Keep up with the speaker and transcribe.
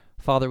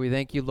Father, we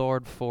thank you,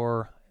 Lord,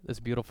 for this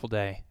beautiful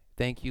day.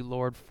 Thank you,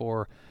 Lord,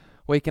 for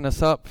waking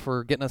us up,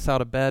 for getting us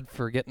out of bed,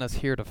 for getting us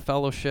here to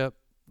fellowship.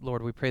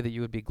 Lord, we pray that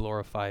you would be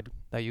glorified,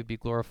 that you'd be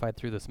glorified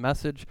through this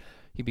message,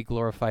 you'd be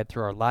glorified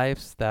through our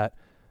lives, that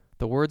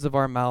the words of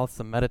our mouths,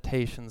 the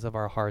meditations of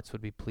our hearts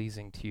would be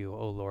pleasing to you,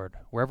 O Lord.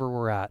 Wherever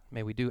we're at,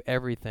 may we do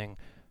everything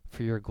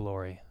for your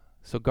glory.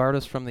 So guard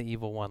us from the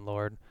evil one,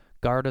 Lord.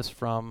 Guard us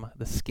from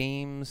the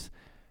schemes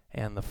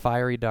and the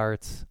fiery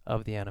darts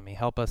of the enemy.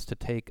 Help us to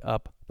take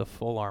up the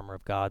full armor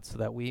of God so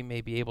that we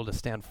may be able to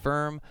stand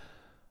firm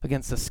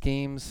against the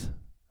schemes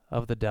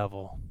of the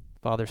devil.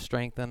 Father,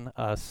 strengthen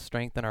us,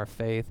 strengthen our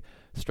faith,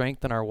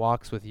 strengthen our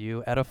walks with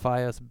you,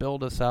 edify us,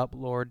 build us up,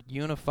 Lord.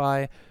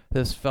 Unify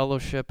this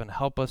fellowship and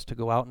help us to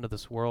go out into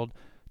this world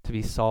to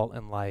be salt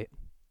and light.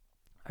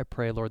 I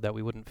pray, Lord, that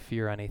we wouldn't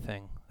fear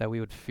anything, that we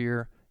would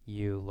fear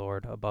you,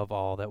 Lord, above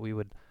all, that we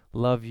would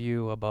love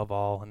you above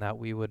all, and that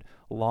we would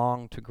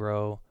long to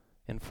grow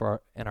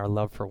in our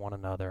love for one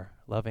another,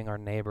 loving our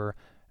neighbor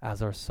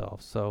as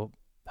ourselves. So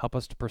help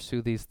us to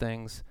pursue these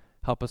things.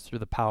 Help us through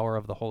the power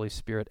of the Holy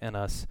Spirit in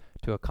us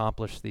to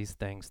accomplish these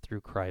things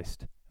through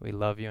Christ. We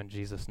love you in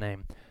Jesus'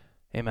 name.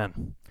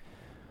 Amen.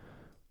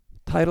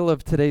 Title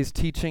of today's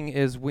teaching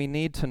is We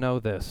Need to Know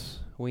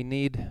This. We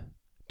need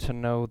to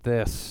know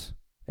this.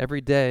 Every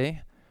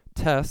day,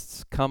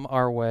 tests come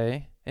our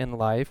way in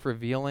life,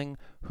 revealing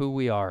who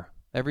we are.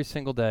 Every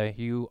single day,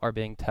 you are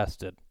being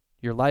tested.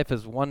 Your life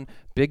is one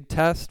big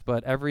test,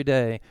 but every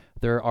day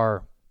there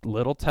are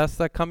little tests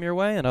that come your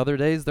way, and other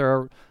days there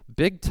are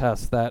big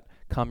tests that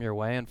come your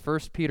way. And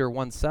 1 Peter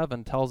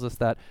 1:7 tells us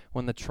that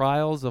when the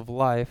trials of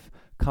life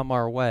come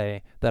our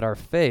way, that our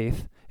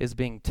faith is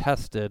being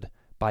tested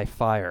by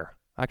fire.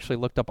 I actually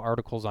looked up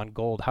articles on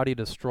gold. How do you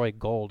destroy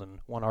gold? And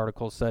one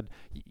article said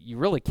you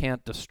really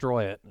can't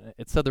destroy it.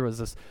 It said there was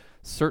this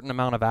certain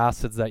amount of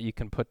acids that you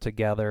can put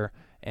together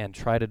and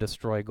try to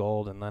destroy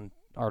gold, and then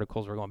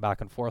articles were going back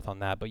and forth on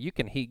that. But you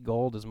can heat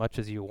gold as much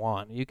as you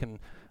want. You can,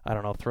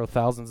 throw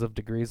thousands of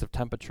degrees of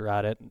temperature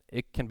at it.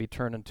 It can be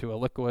turned into a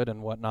liquid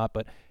and whatnot,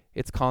 but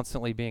it's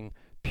constantly being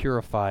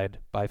purified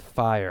by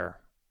fire.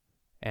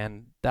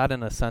 And that,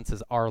 in a sense,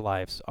 is our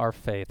lives, our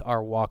faith,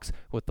 our walks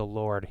with the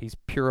Lord. He's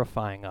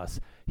purifying us.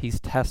 He's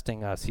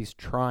testing us. He's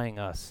trying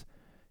us.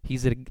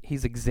 He's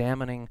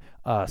examining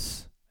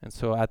us. And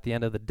so at the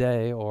end of the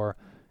day, or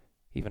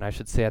even I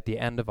should say at the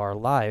end of our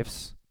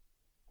lives,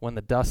 when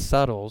the dust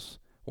settles,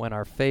 when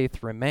our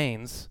faith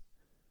remains,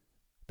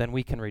 then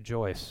we can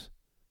rejoice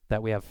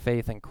that we have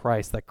faith in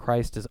Christ, that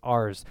Christ is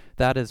ours.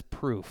 That is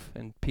proof.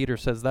 And Peter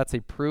says that's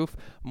a proof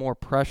more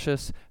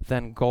precious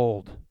than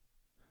gold.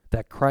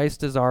 That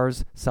Christ is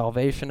ours,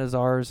 salvation is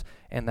ours,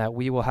 and that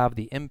we will have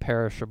the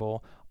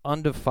imperishable,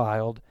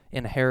 undefiled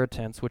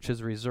inheritance which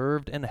is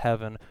reserved in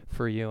heaven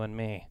for you and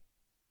me.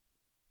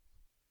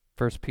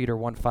 1 Peter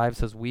 1:5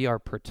 says we are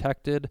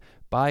protected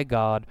by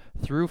God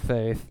through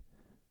faith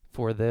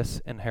for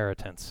this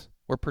inheritance.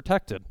 We're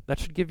protected. That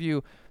should give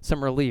you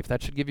some relief.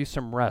 That should give you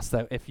some rest.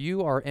 That if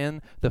you are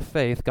in the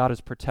faith, God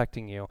is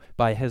protecting you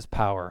by his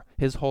power,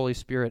 his Holy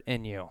Spirit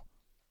in you.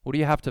 What do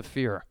you have to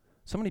fear?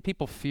 So many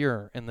people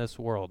fear in this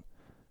world.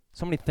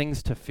 So many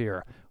things to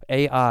fear.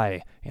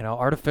 AI,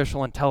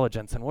 artificial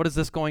intelligence, and what is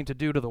this going to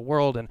do to the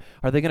world? And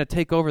are they going to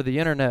take over the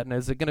internet? And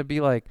is it going to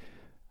be like,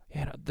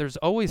 there's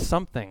always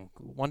something.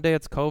 One day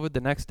it's COVID, the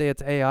next day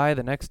it's AI,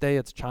 the next day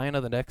it's China,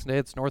 the next day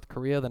it's North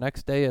Korea, the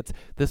next day it's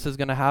this is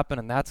going to happen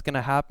and that's going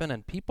to happen,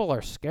 and people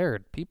are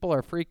scared. People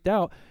are freaked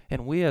out,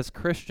 and we as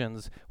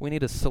Christians, we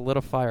need to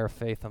solidify our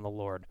faith in the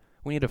Lord.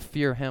 We need to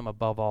fear him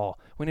above all.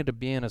 We need to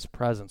be in his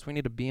presence. We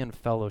need to be in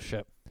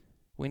fellowship.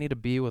 We need to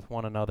be with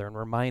one another and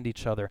remind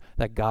each other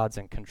that God's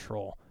in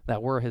control,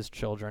 that we're his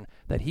children,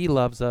 that he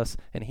loves us,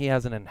 and he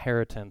has an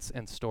inheritance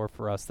in store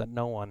for us that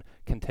no one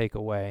can take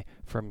away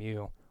from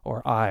you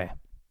or I.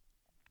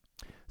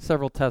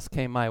 Several tests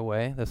came my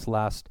way this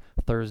last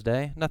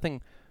Thursday.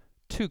 Nothing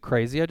too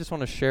crazy. I just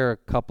want to share a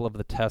couple of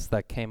the tests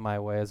that came my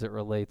way as it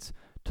relates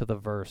to the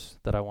verse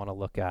that I want to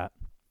look at.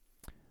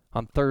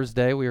 On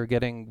Thursday, we were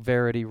getting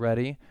Verity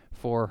ready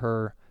for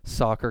her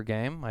soccer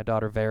game, my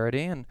daughter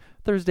Verity, and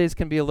Thursdays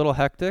can be a little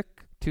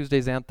hectic.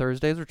 Tuesdays and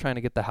Thursdays, we're trying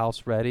to get the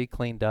house ready,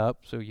 cleaned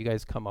up, so you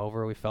guys come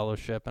over, we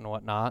fellowship and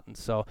whatnot, and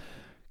so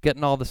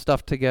getting all the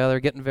stuff together,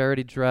 getting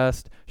Verity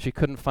dressed. She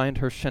couldn't find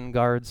her shin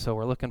guards, so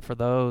we're looking for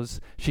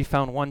those. She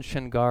found one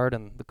shin guard,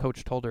 and the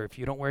coach told her, if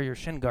you don't wear your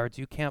shin guards,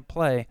 you can't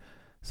play.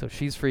 So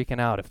she's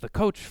freaking out. If the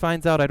coach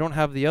finds out I don't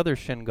have the other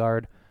shin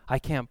guard, I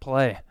can't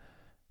play.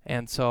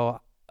 And so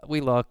we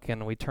look,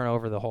 and we turn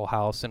over the whole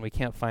house, and we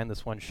can't find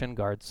this one shin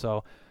guard.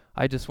 So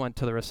I just went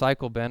to the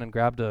recycle bin and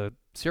grabbed a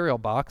cereal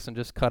box and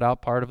just cut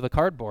out part of the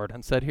cardboard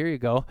and said, here you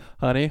go,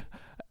 honey.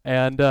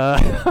 And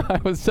I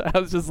was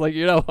just like,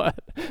 you know what?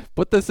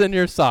 Put this in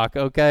your sock,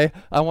 okay?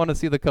 I want to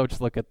see the coach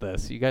look at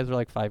this. You guys are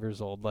like 5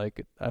 years old.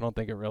 Like, I don't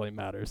think it really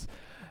matters.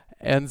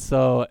 And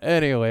so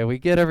anyway, we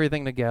get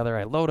everything together.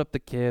 I load up the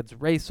kids,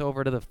 race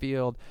over to the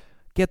field,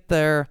 get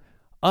there,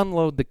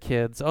 unload the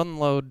kids,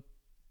 unload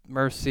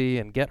Mercy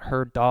and get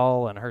her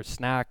doll and her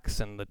snacks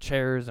and the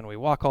chairs, and we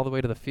walk all the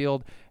way to the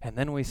field, and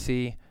then we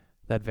see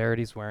that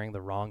Verity's wearing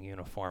the wrong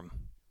uniform.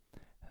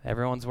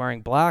 Everyone's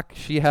wearing black,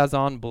 she has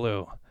on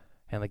blue,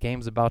 and the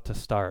game's about to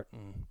start,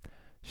 and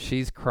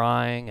she's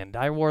crying, and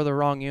I wore the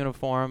wrong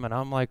uniform, and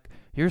I'm like,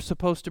 you're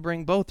supposed to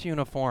bring both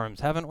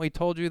uniforms, haven't we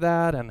told you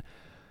that? And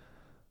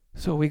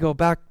so we go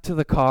back to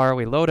the car,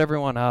 we load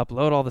everyone up,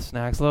 load all the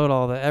snacks, load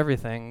all the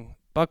everything,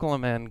 buckle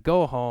them in,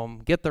 go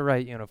home, get the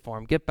right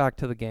uniform, get back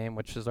to the game,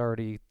 which is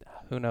already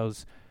who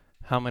knows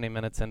how many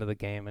minutes into the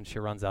game, and she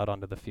runs out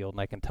onto the field,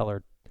 and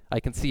I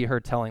can see her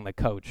telling the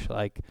coach,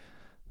 like,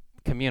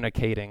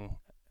 communicating.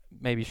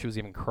 Maybe she was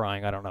even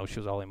crying, I don't know, she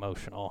was all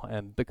emotional,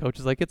 and the coach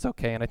is like, it's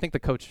okay, and I think the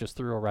coach just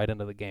threw her right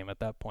into the game at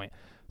that point,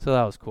 so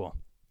that was cool.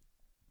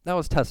 That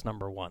was test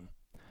number 1.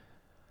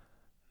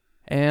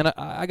 And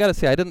I got to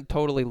say, I didn't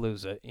totally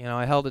lose it.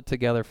 I held it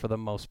together for the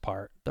most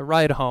part. The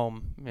ride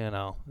home,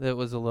 it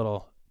was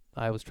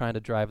I was trying to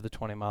drive the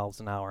 20 miles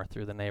an hour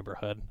through the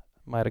neighborhood.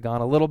 Might have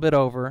gone a little bit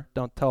over.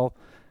 Don't tell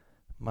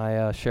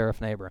my sheriff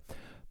neighbor.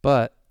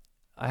 But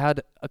I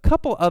had a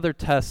couple other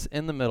tests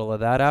in the middle of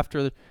that.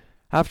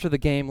 After the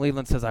game,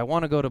 Leland says, I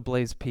want to go to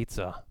Blaze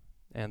Pizza.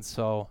 And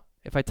so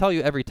if I tell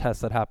you every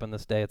test that happened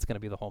this day, it's going to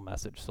be the whole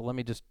message. So let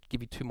me just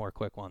give you 2 more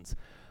quick ones.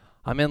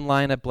 I'm in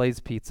line at Blaze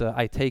Pizza.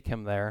 I take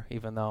him there,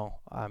 even though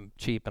I'm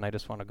cheap and I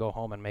just want to go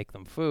home and make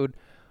them food.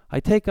 I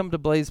take him to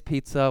Blaze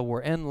Pizza.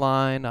 We're in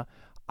line.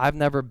 I've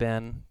never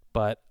been,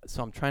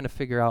 so I'm trying to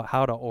figure out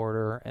how to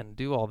order and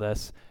do all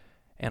this.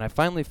 And I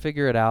finally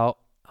figure it out.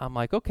 I'm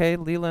like, okay,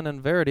 Leland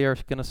and Verity are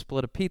going to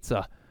split a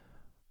pizza.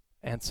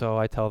 And so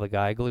I tell the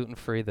guy,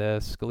 gluten-free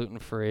this,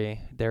 gluten-free,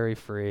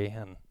 dairy-free,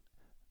 and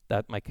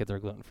that my kids are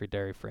gluten-free,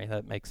 dairy-free.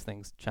 That makes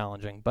things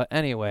challenging. But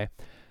anyway,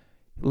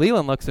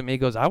 Leland looks at me,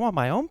 goes, I want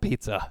my own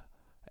pizza.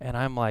 And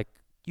I'm like,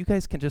 you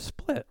guys can just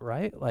split,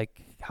 right?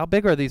 Like, how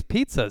big are these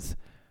pizzas?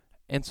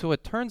 And so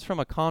it turns from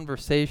a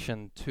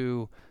conversation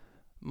to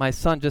my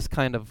son just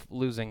kind of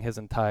losing his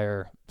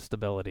entire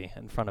stability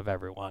in front of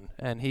everyone.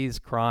 And he's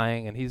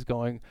crying, and he's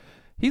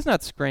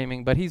not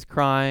screaming, but he's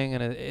crying,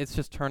 and it's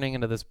just turning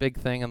into this big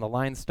thing, and the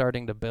line's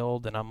starting to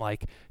build. And I'm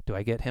like, do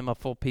I get him a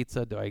full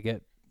pizza? Do I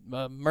get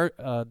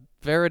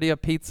Verity a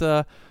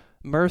pizza?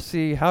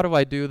 Mercy, how do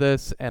I do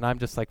this? And I'm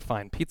just like,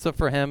 fine, pizza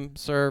for him,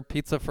 sir,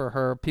 pizza for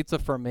her, pizza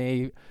for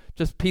me,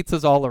 just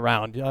pizzas all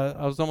around.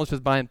 I was almost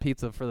just buying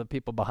pizza for the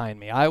people behind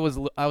me. I was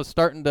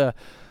starting to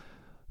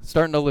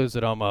lose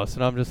it almost,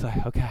 and I'm just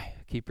like, okay,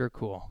 keep your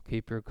cool,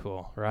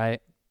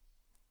 right?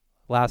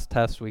 Last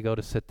test, we go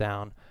to sit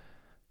down.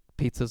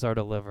 Pizzas are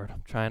delivered.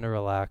 I'm trying to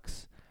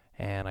relax,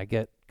 and I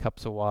get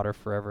cups of water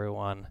for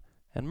everyone,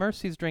 and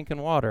Mercy's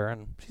drinking water,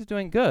 and she's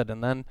doing good,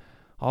 and then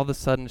all of a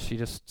sudden she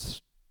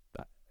just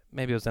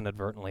maybe it was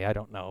inadvertently, I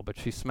don't know, but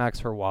she smacks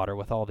her water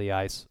with all the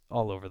ice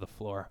all over the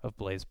floor of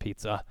Blaze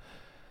Pizza.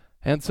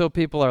 And so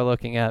people are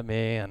looking at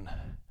me, and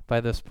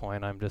by this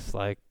point, I'm just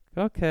like,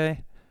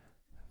 okay,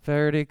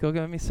 Verity, go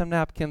get me some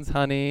napkins,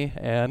 honey.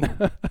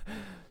 And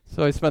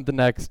so I spent the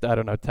next,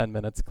 10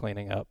 minutes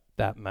cleaning up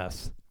that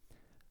mess.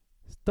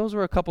 Those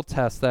were a couple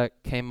tests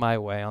that came my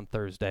way on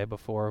Thursday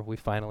before we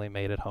finally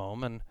made it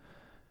home, and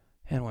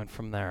went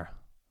from there.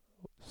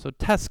 So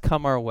tests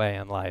come our way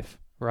in life,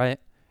 right?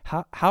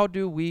 How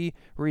do we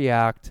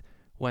react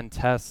when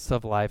tests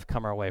of life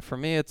come our way? For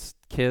me, it's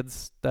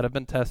kids that have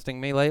been testing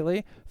me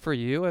lately. For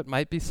you, it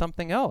might be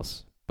something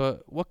else.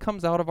 But what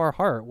comes out of our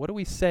heart? What do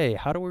we say?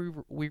 How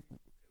do we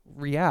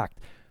react?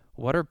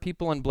 What are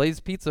people in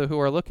Blaze Pizza who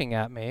are looking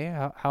at me?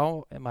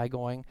 How am I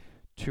going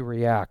to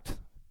react?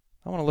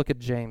 I want to look at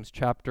James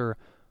chapter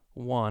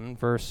 1,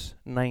 verse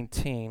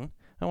 19.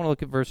 I want to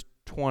look at verse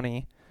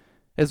 20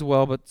 as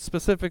well, but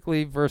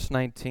specifically verse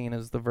 19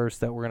 is the verse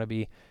that we're going to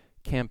be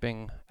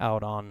camping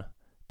out on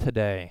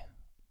today.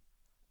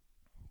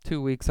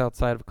 2 weeks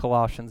outside of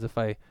Colossians. If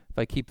I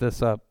keep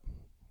this up,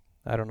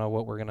 I don't know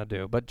what we're going to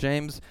do. But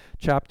James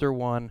chapter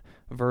 1,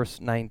 verse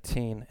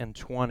 19 and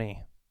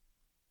 20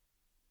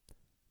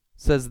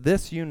 says,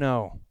 this you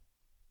know.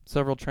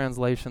 Several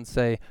translations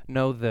say,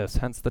 know this,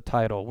 hence the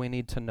title. We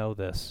need to know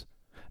this.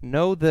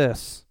 Know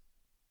this,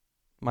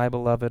 my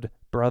beloved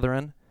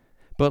brethren,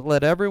 but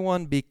let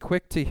everyone be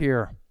quick to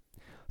hear,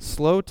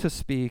 slow to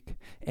speak,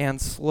 and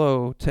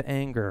slow to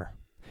anger.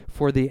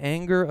 For the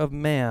anger of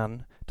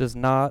man does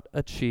not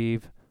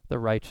achieve the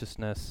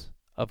righteousness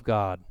of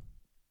God.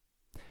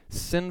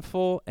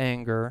 Sinful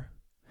anger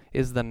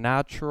is the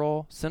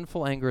natural,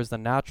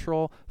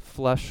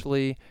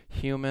 fleshly,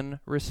 human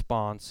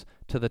response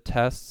to the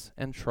tests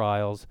and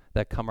trials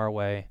that come our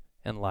way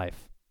in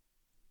life.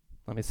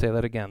 Let me say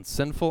that again.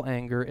 Sinful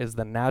anger is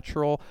the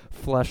natural,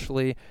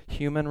 fleshly,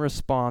 human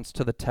response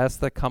to the tests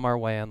that come our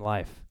way in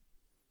life.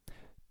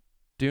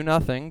 Do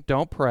nothing,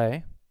 don't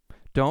pray,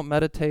 don't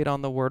meditate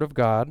on the Word of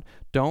God,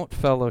 don't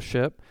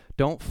fellowship,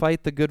 don't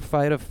fight the good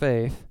fight of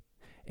faith,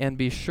 and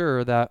be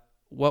sure that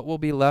what will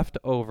be left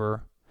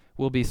over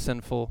will be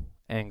sinful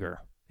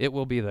anger. It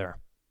will be there.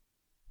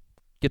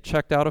 get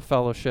checked out of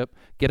fellowship,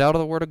 get out of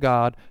the Word of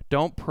God,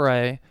 don't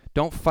pray,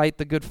 don't fight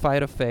the good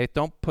fight of faith,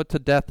 don't put to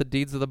death the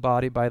deeds of the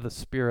body by the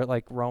Spirit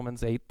like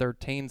Romans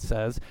 8:13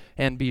 says,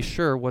 and be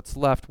sure what's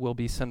left will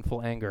be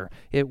sinful anger.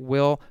 It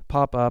will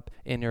pop up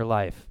in your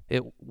life.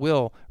 It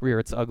will rear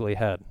its ugly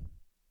head.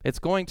 It's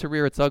going to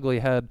rear its ugly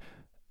head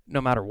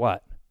no matter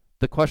what.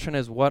 The question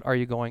is, what are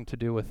you going to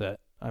do with it?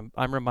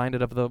 I'm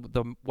reminded of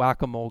the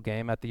whack-a-mole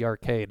game at the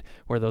arcade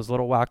where those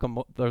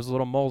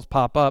little moles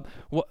pop up.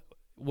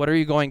 What are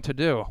you going to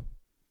do?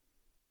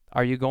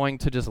 Are you going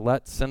to just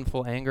let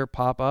sinful anger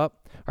pop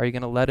up? Are you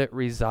going to let it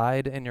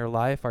reside in your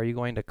life? Are you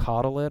going to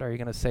coddle it? Are you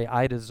going to say,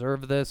 I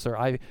deserve this, or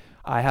I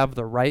have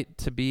the right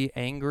to be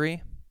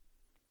angry?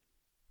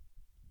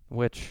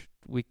 Which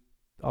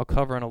I'll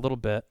cover in a little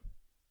bit,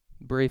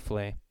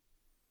 briefly.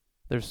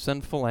 There's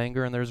sinful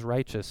anger and there's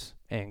righteous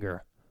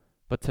anger.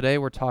 But today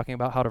we're talking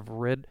about how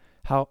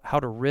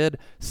to rid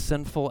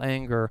sinful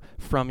anger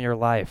from your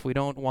life. We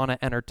don't want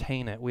to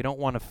entertain it. We don't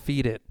want to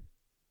feed it.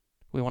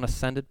 We want to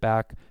send it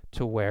back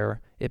to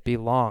where it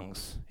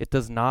belongs. It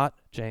does not,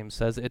 James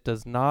says, it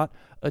does not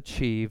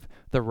achieve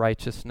the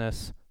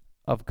righteousness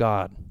of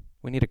God.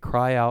 We need to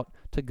cry out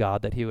to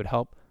God that he would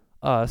help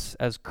us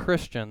as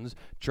Christians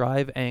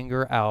drive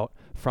anger out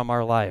from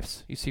our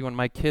lives. You see, when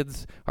my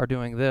kids are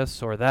doing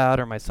this or that,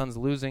 or my son's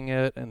losing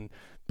it and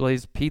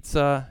Blaze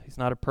Pizza, he's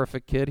not a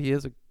perfect kid. He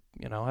is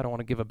I don't want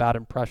to give a bad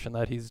impression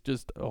that he's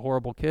just a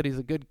horrible kid. He's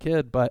a good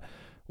kid, but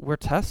we're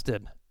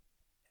tested.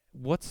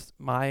 What's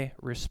my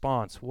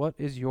response? What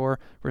is your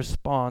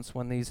response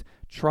when these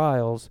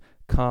trials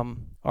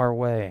come our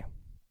way?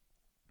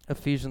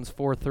 Ephesians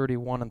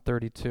 4:31 and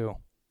 32.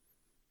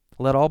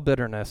 Let all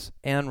bitterness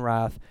and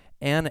wrath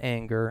and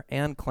anger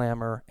and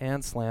clamor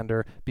and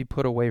slander be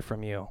put away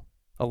from you,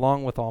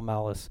 along with all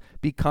malice.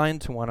 Be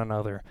kind to one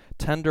another,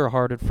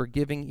 tender-hearted,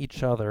 forgiving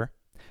each other,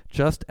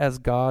 just as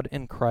God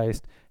in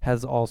Christ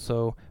has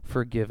also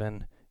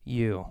forgiven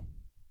you.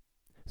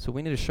 So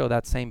we need to show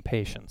that same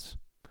patience.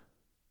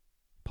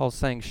 Paul's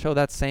saying, show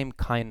that same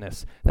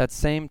kindness, that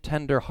same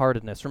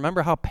tender-heartedness.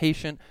 Remember how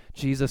patient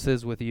Jesus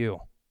is with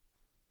you.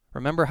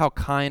 Remember how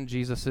kind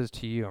Jesus is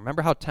to you.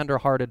 Remember how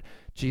tender-hearted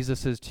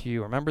Jesus is to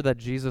you. Remember that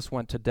Jesus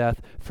went to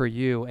death for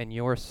you and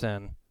your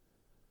sin.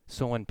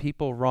 So when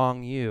people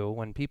wrong you,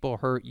 when people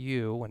hurt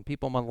you, when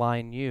people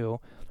malign you,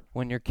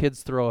 when your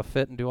kids throw a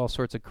fit and do all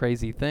sorts of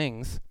crazy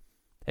things,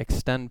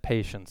 extend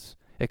patience,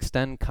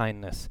 extend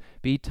kindness,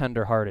 be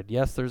tender-hearted.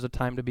 Yes, there's a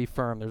time to be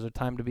firm. There's a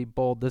time to be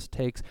bold. This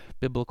takes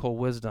biblical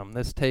wisdom.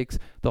 This takes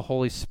the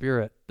Holy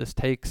Spirit. This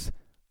takes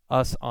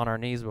us on our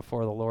knees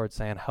before the Lord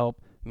saying,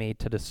 help me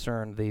to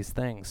discern these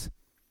things.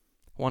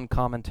 One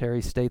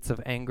commentary states of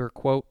anger,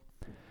 quote,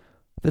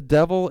 "The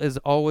devil is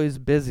always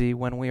busy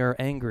when we are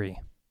angry,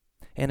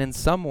 and in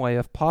some way,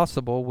 if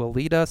possible, will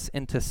lead us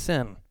into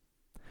sin.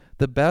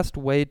 The best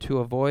way to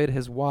avoid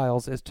his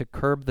wiles is to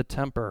curb the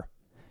temper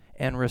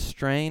and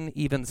restrain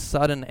even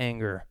sudden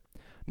anger.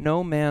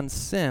 No man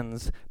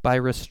sins by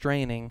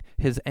restraining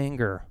his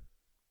anger.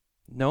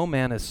 No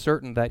man is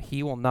certain that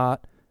he will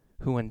not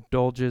who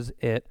indulges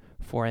it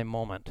for a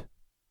moment."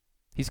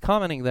 He's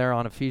commenting there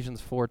on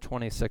Ephesians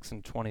 4:26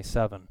 and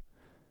 27.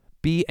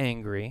 Be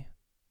angry,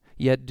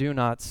 yet do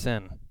not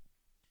sin.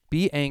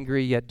 Be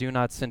angry, yet do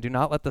not sin. Do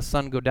not let the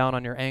sun go down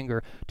on your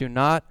anger. Do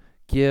not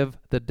give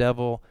the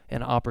devil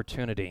an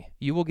opportunity.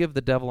 You will give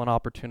the devil an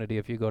opportunity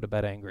if you go to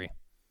bed angry.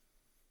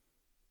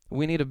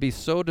 We need to be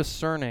so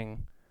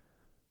discerning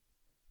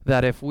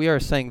that if we are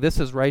saying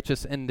this is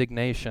righteous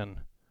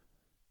indignation,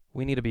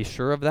 we need to be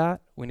sure of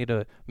that. We need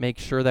to make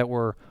sure that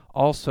we're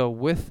also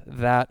with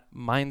that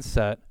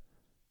mindset,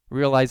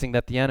 realizing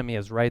that the enemy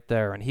is right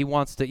there. And he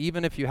wants to,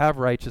 even if you have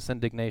righteous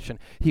indignation,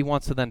 he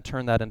wants to then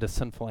turn that into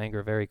sinful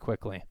anger very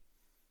quickly.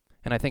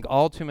 And I think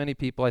all too many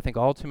people, I think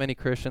all too many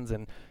Christians,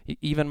 and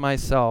even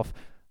myself,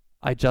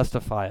 I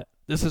justify it.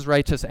 This is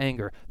righteous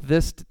anger.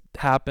 This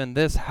happened,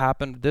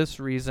 this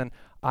reason.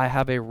 I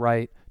have a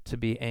right to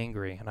be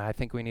angry. And I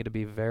think we need to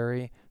be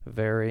very,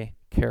 very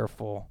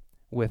careful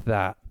with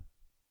that.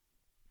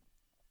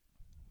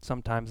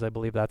 Sometimes I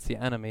believe that's the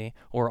enemy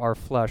or our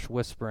flesh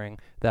whispering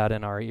that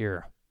in our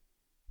ear.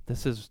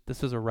 This is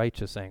a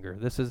righteous anger.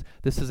 This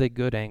is a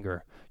good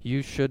anger.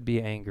 You should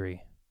be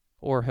angry.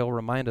 Or he'll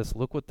remind us,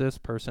 look what this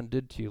person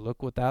did to you.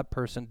 Look what that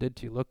person did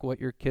to you. Look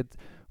what your kids,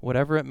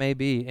 whatever it may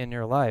be in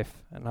your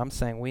life. And I'm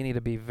saying we need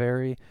to be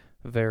very,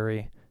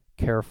 very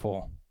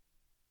careful.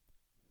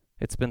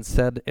 It's been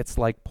said it's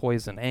like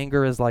poison.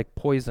 Anger is like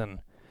poison.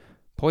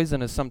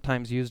 Poison is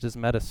sometimes used as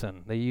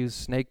medicine. They use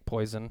snake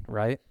poison,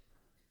 right?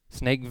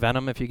 Snake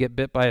venom, if you get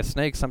bit by a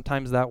snake,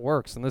 sometimes that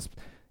works. And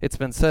it's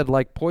been said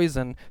like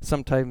poison,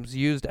 sometimes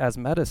used as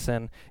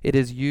medicine. It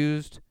is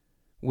used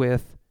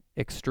with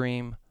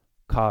extreme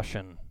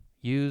caution.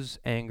 Use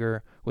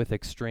anger with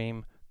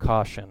extreme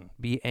caution.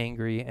 Be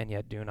angry and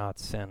yet do not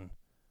sin.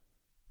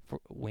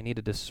 We need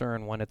to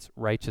discern when it's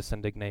righteous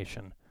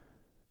indignation.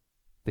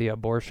 The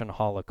abortion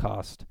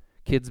holocaust.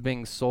 Kids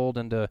being sold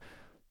into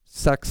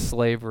sex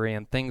slavery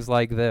and things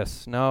like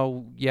this.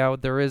 No, yeah,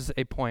 there is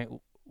a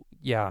point.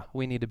 yeah,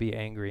 we need to be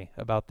angry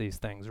about these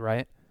things,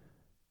 right?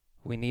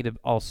 We need to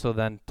also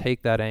then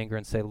take that anger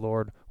and say,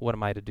 Lord, what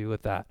am I to do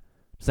with that?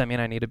 Does that mean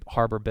I need to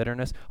harbor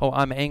bitterness? Oh,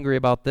 I'm angry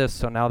about this,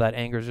 so now that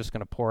anger is just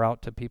going to pour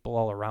out to people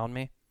all around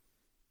me?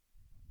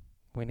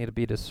 We need to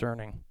be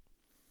discerning.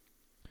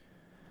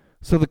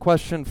 So the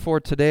question for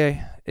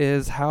today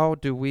is, how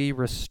do we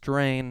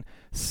restrain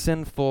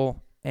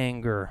sinful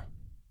anger?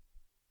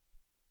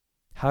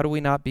 How do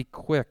we not be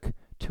quick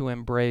to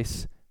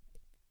embrace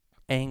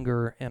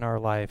anger in our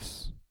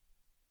lives?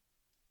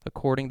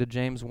 According to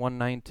James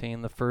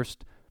 1:19, the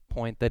first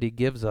point that he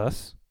gives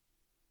us,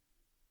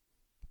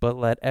 but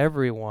let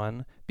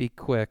everyone be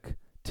quick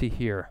to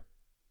hear.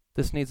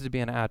 This needs to be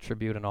an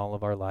attribute in all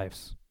of our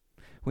lives.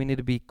 We need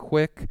to be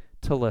quick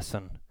to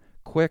listen,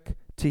 quick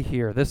to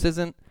hear. This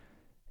isn't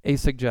a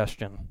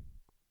suggestion.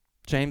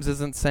 James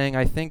isn't saying,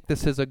 I think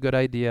this is a good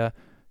idea,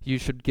 you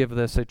should give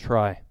this a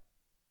try.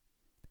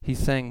 He's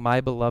saying,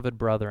 my beloved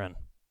brethren.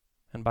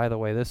 And by the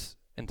way, this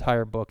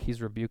entire book,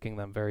 he's rebuking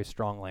them very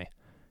strongly.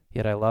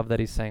 Yet I love that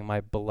he's saying,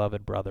 my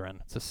beloved brethren.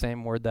 It's the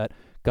same word that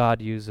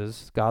God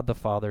uses, God the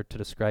Father, to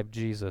describe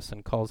Jesus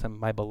and calls him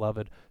my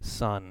beloved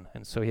Son.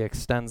 And so he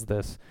extends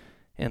this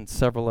in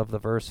several of the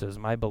verses.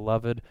 My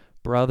beloved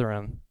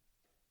brethren,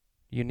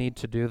 you need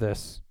to do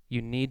this.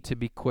 You need to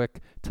be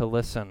quick to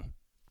listen.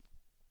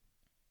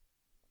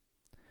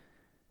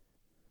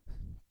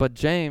 But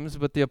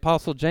the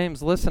Apostle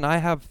James, listen, I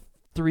have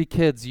 3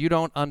 kids. You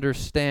don't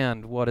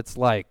understand what it's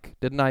like.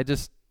 Didn't I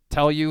just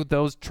tell you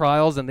those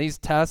trials and these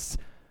tests?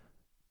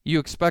 You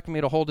expect me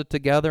to hold it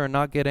together and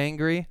not get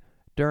angry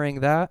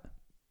during that?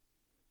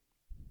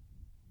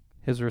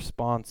 His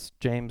response,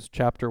 James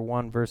chapter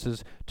 1,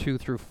 verses 2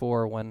 through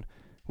 4, when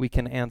we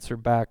can answer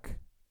back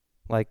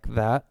like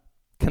that.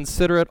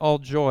 Consider it all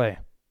joy.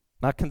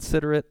 Not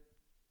consider it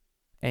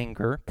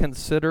anger.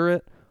 Consider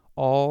it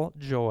all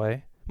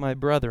joy, my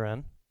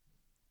brethren.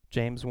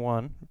 James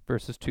 1,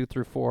 verses 2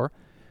 through 4.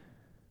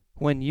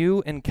 When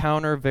you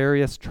encounter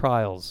various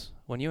trials,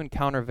 when you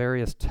encounter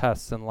various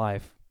tests in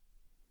life,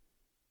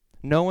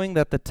 knowing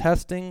that the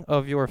testing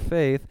of your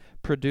faith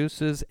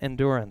produces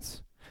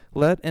endurance.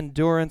 Let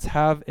endurance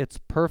have its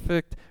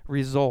perfect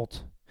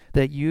result,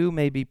 that you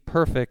may be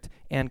perfect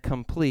and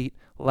complete,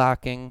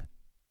 lacking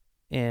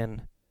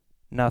in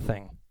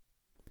nothing.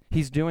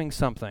 He's doing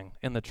something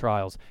in the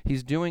trials.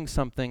 He's doing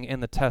something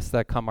in the tests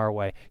that come our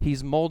way.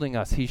 He's molding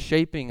us. He's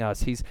shaping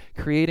us. He's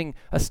creating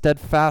a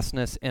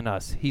steadfastness in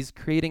us. He's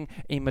creating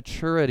a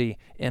maturity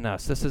in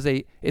us.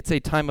 It's a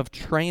time of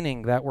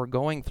training that we're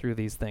going through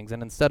these things.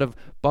 And instead of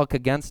buck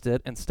against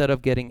it, instead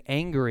of getting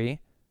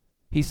angry,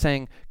 he's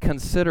saying,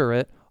 consider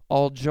it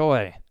all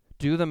joy.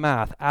 Do the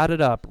math, add it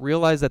up,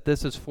 realize that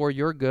this is for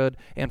your good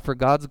and for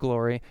God's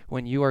glory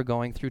when you are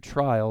going through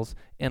trials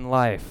in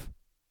life.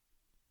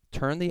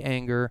 Turn the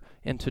anger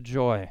into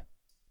joy.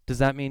 Does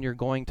that mean you're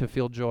going to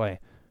feel joy?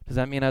 Does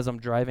that mean as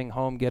I'm driving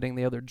home, getting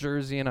the other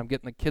jersey and I'm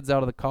getting the kids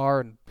out of the car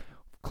and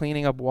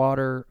cleaning up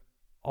water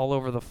all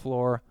over the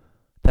floor,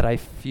 that I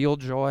feel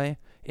joy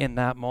in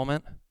that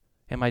moment?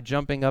 Am I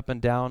jumping up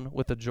and down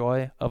with the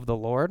joy of the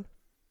Lord?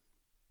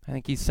 I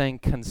think he's saying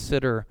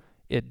consider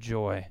it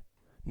joy.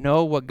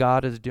 Know what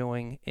God is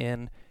doing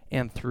in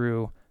and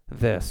through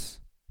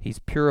this. He's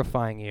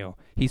purifying you.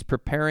 He's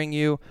preparing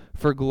you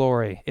for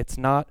glory. It's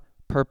not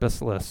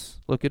purposeless.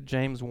 Look at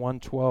James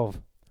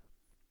 1:12.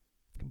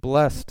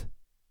 Blessed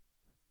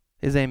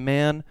is a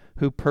man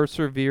who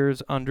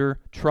perseveres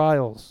under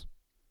trials,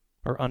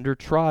 or under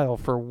trial,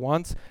 for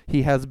once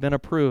he has been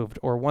approved,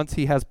 or once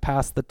he has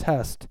passed the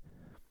test,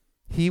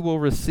 he will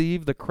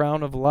receive the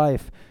crown of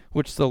life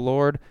which the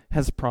Lord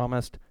has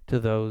promised to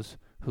those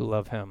who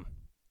love him.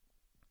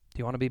 Do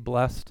you want to be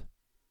blessed?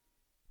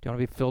 Do you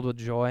want to be filled with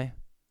joy?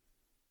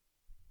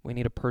 We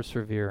need to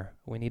persevere.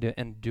 We need to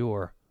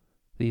endure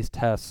these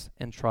tests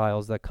and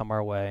trials that come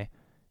our way,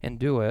 and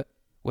do it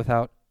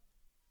without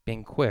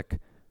being quick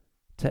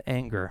to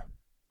anger.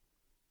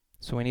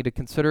 So we need to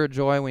consider it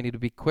joy. We need to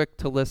be quick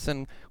to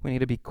listen. We need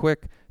to be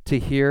quick to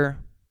hear.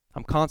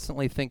 I'm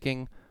constantly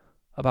thinking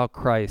about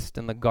Christ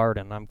in the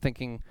garden. I'm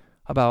thinking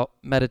about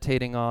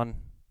meditating on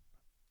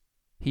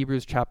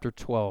Hebrews chapter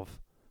 12,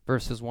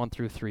 verses 1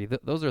 through 3.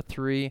 Those are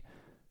 3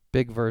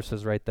 big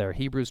verses right there.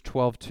 Hebrews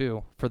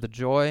 12:2. For the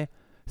joy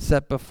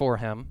set before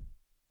him,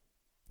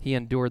 he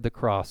endured the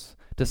cross,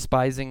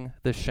 despising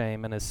the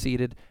shame, and is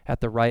seated at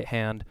the right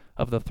hand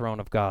of the throne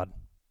of God.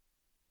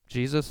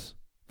 Jesus,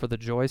 for the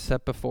joy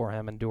set before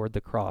him, endured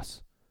the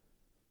cross.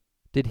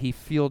 Did he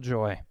feel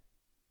joy?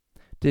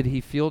 Did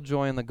he feel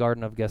joy in the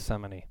Garden of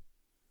Gethsemane?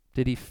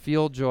 Did he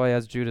feel joy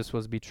as Judas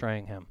was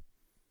betraying him?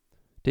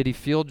 Did he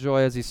feel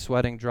joy as he's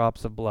sweating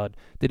drops of blood?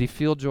 Did he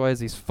feel joy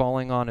as he's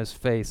falling on his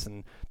face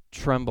and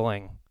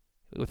trembling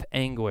with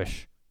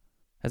anguish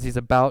as he's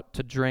about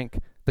to drink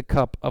the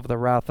cup of the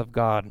wrath of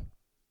God?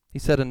 He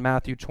said in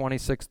Matthew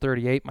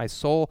 26:38, my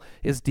soul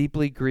is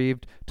deeply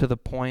grieved to the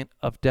point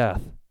of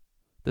death.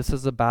 This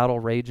is a battle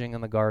raging in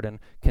the garden,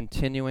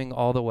 continuing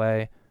all the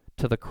way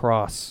to the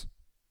cross.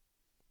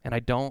 And I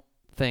don't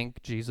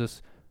think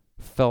Jesus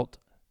felt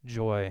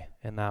joy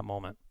in that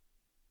moment.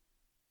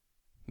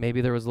 Maybe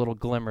there was little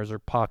glimmers or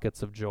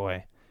pockets of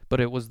joy,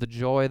 but it was the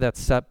joy that's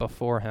set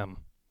before him.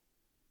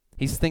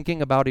 He's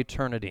thinking about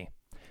eternity.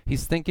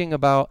 He's thinking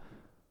about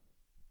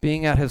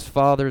being at his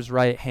Father's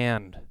right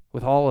hand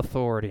with all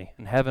authority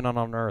in heaven and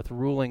on earth,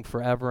 ruling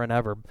forever and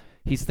ever.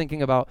 He's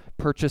thinking about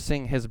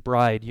purchasing his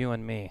bride, you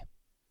and me.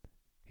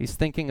 He's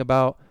thinking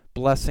about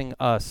blessing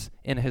us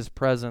in his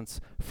presence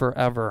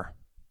forever.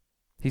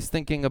 He's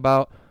thinking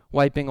about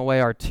wiping away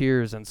our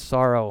tears and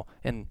sorrow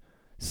and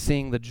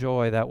seeing the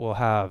joy that we'll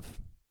have.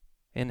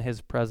 In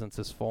his presence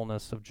is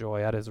fullness of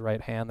joy. At his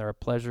right hand there are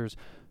pleasures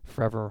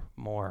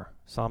forevermore.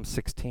 Psalm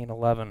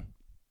 16:11.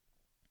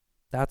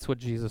 That's what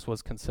Jesus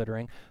was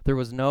considering. There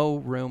was no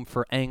room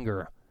for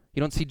anger. You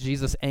don't see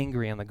Jesus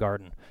angry in the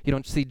garden. You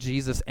don't see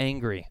Jesus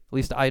angry. At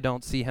least I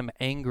don't see him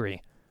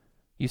angry.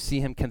 You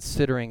see him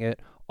considering it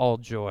all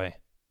joy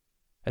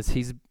as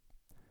he's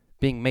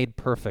being made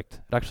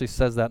perfect. It actually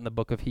says that in the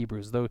book of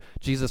Hebrews. Though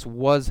Jesus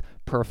was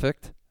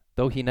perfect,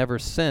 though he never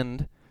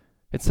sinned,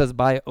 it says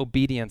by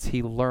obedience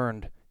he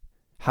learned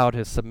how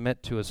to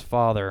submit to his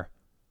Father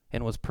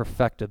and was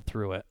perfected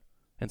through it.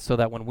 And so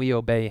that when we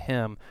obey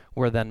him,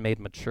 we're then made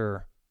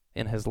mature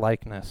in his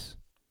likeness.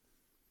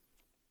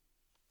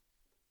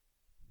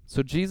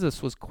 So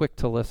Jesus was quick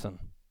to listen,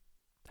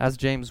 as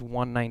James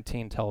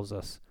 1:19 tells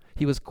us.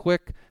 He was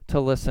quick to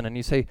listen. And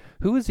you say,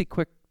 who is he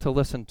quick to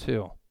listen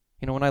to?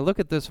 You know, when I look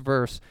at this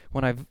verse,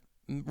 when I've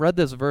read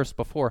this verse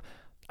before,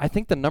 I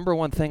think the number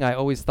one thing I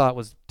always thought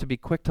was to be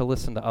quick to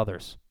listen to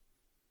others.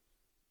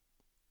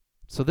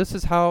 So this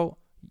is how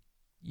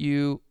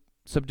you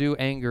subdue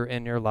anger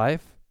in your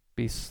life.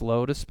 Be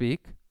slow to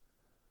speak,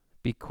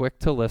 be quick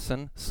to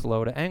listen,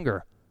 slow to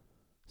anger.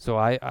 So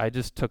I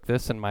just took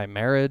this in my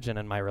marriage and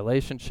in my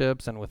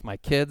relationships and with my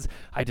kids.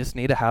 I just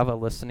need to have a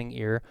listening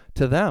ear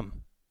to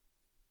them.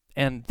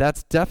 And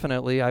that's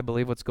definitely, I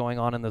believe, what's going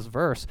on in this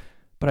verse.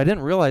 But I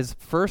didn't realize,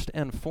 first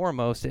and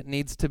foremost, it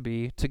needs to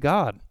be to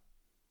God.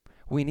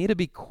 We need to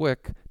be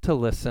quick to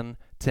listen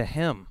to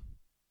him.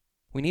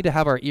 We need to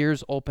have our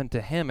ears open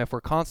to him. If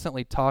we're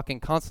constantly talking,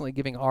 constantly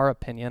giving our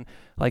opinion,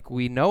 like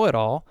we know it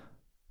all,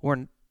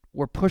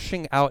 we're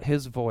pushing out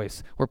his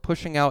voice. We're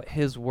pushing out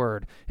his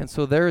word. And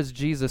so there is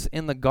Jesus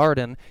in the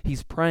garden.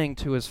 He's praying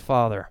to his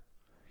Father.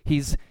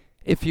 He's,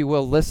 if you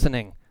will,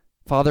 listening.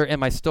 Father,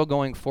 am I still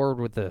going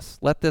forward with this?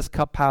 Let this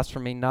cup pass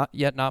from me, not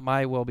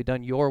my will be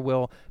done, your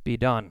will be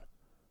done.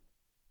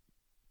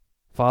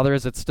 Father,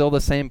 is it still the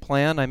same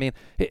plan? I mean,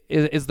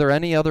 is there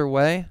any other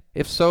way?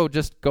 If so,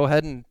 just go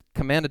ahead and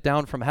command it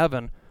down from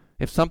heaven.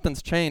 If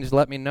something's changed,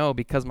 let me know,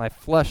 because my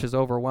flesh is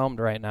overwhelmed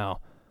right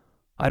now.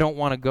 I don't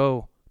want to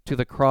go to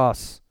the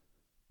cross.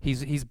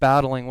 He's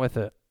battling with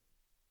it.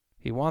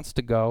 He wants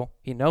to go.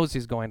 He knows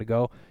he's going to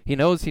go. He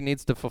knows he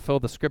needs to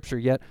fulfill the scripture,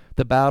 yet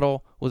the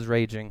battle was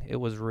raging. It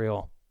was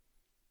real.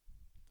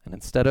 And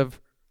instead of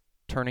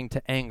turning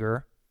to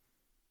anger,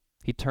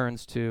 he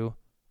turns to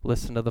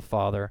listen to the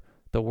Father.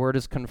 The word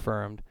is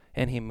confirmed,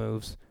 and he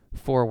moves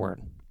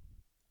forward.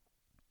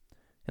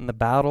 In the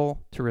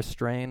battle to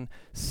restrain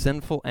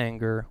sinful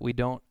anger, we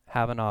don't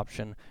have an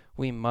option.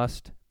 We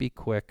must be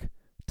quick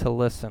to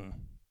listen.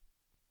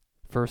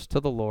 First to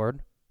the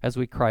Lord, as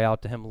we cry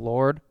out to him,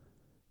 Lord,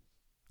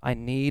 I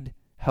need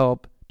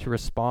help to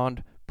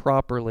respond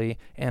properly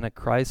in a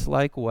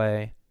Christ-like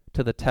way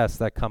to the tests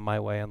that come my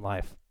way in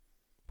life.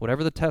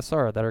 Whatever the tests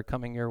are that are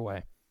coming your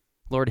way.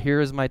 Lord, here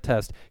is my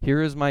test.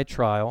 Here is my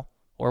trial.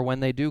 Or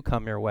when they do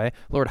come your way,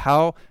 Lord,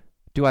 how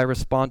do I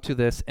respond to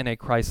this in a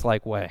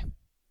Christ-like way?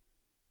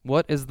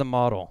 What is the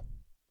model?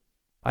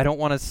 I don't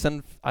want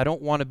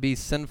to be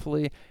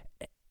sinfully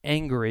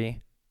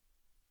angry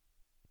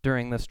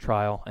during this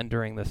trial and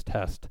during this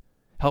test.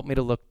 Help me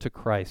to look to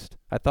Christ.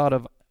 I thought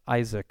of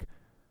Isaac.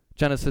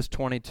 Genesis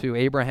 22.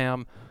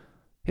 Abraham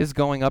is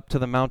going up to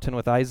the mountain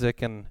with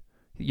Isaac, and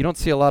you don't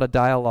see a lot of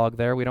dialogue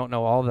there. We don't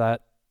know all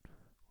that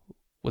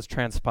was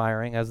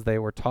transpiring as they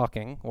were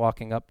talking,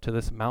 walking up to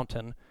this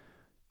mountain.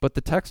 But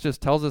the text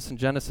just tells us in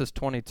Genesis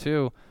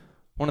 22,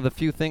 one of the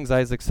few things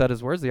Isaac said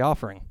is, where's the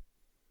offering?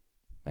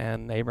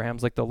 And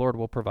Abraham's like, the Lord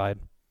will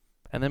provide.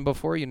 And then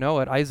before you know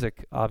it,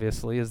 Isaac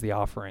obviously is the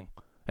offering.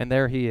 And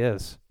there he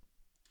is.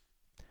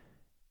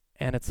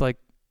 And it's like,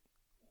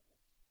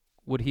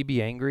 would he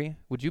be angry?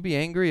 Would you be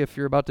angry if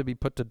you're about to be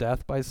put to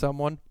death by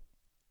someone?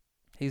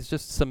 He's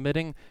just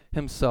submitting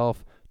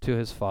himself to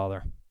his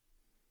Father.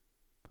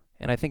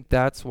 And I think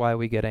that's why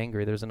we get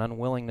angry. There's an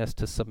unwillingness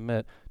to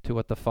submit to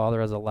what the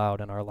Father has allowed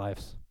in our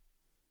lives.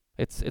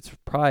 It's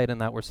pride in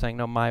that we're saying,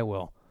 no, my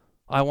will.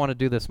 I want to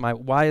do this.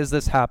 Why is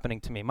this happening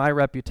to me? My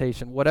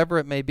reputation, whatever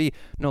it may be.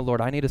 No,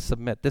 Lord, I need to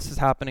submit. This is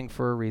happening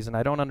for a reason.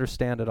 I don't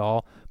understand it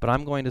all, but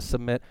I'm going to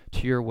submit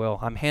to your will.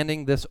 I'm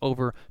handing this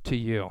over to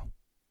you.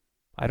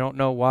 I don't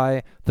know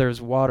why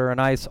there's water and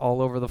ice all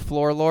over the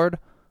floor, Lord.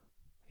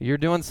 You're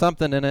doing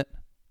something in it.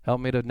 Help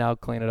me to now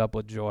clean it up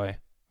with joy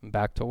and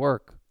back to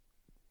work.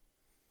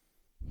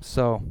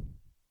 So,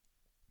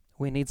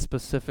 we need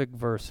specific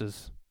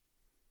verses.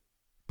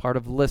 Part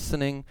of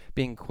listening,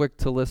 being quick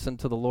to listen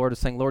to the Lord, is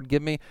saying, Lord,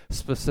 give me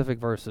specific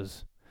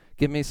verses.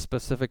 Give me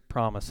specific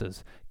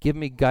promises. Give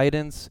me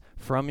guidance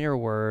from your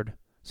word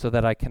so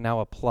that I can now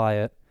apply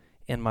it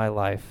in my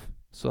life,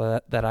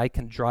 so that I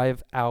can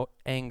drive out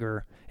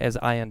anger as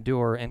I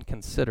endure and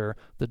consider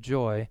the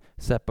joy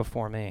set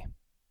before me.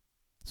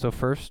 So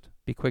first,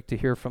 be quick to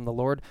hear from the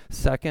Lord.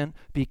 Second,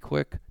 be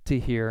quick to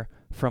hear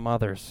from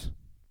others.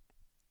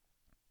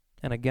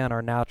 And again,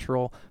 our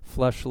natural,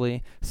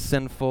 fleshly,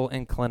 sinful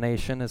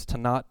inclination is to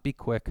not be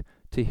quick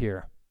to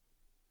hear.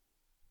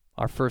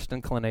 Our first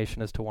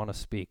inclination is to want to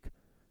speak.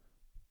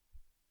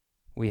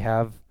 We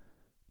have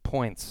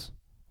points.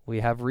 We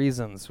have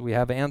reasons. We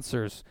have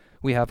answers.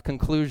 We have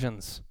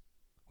conclusions.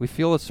 We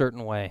feel a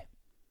certain way.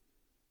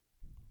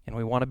 And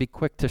we want to be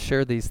quick to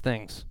share these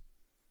things.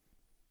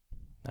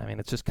 I mean,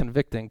 it's just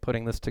convicting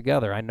putting this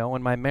together. I know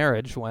in my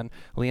marriage, when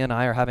Leah and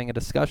I are having a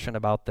discussion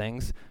about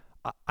things,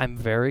 I'm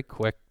very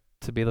quick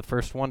to be the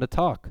first one to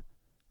talk.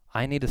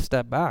 I need to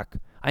step back.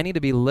 I need to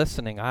be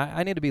listening.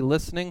 I need to be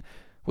listening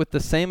with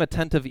the same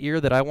attentive ear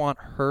that I want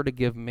her to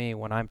give me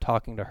when I'm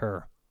talking to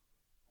her.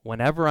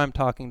 Whenever I'm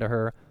talking to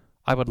her,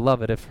 I would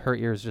love it if her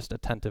ear is just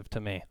attentive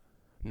to me.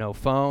 No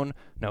phone,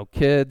 no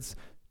kids,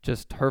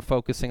 just her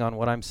focusing on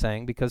what I'm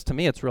saying, because to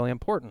me it's really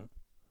important.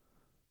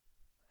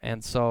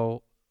 And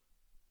so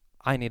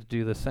I need to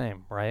do the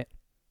same, right?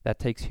 That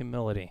takes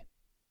humility.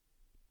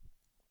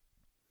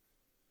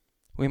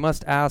 We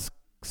must ask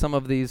some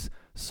of these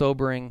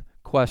sobering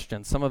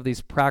questions, some of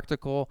these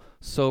practical,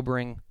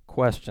 sobering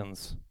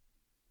questions.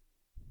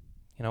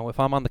 You know,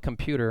 if I'm on the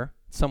computer,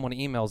 someone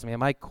emails me,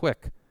 am I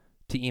quick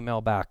to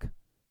email back?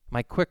 Am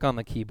I quick on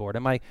the keyboard?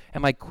 Am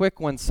I quick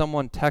when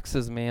someone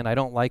texts me and I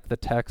don't like the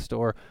text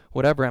or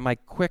whatever? Am I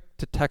quick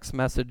to text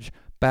message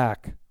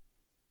back?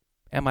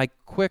 Am I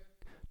quick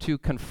to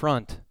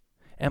confront?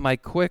 Am I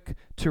quick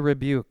to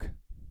rebuke?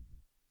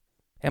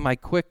 Am I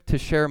quick to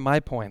share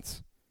my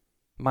points,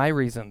 my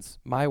reasons,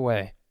 my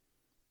way?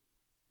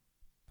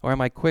 Or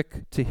am I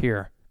quick to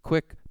hear,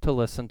 quick to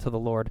listen to the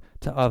Lord,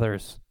 to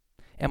others?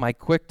 Am I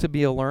quick to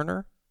be a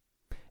learner?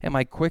 Am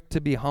I quick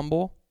to be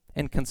humble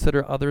and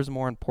consider others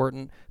more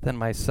important than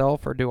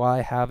myself, or do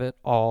I have it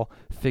all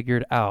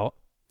figured out?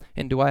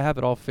 And do I have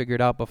it all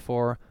figured out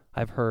before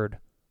I've heard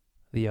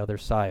the other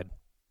side?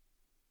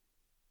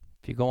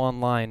 If you go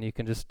online, you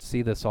can just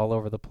see this all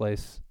over the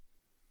place.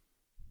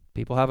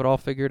 People have it all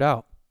figured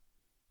out.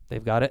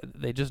 They've got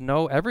it. They just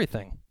know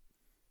everything.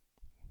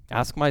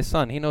 Ask my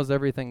son. He knows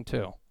everything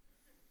too.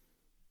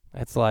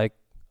 It's like,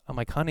 I'm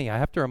like, honey, I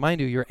have to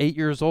remind you, you're 8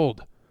 years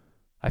old.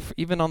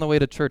 Even on the way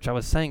to church, I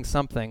was saying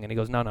something, and he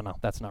goes, no,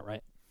 that's not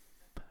right.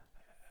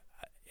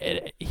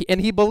 And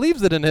he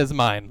believes it in his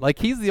mind. Like,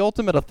 he's the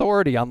ultimate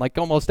authority on, like,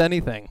 almost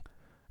anything.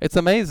 It's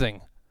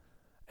amazing.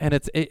 And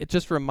it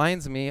just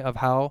reminds me of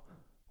how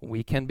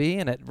we can be,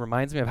 and it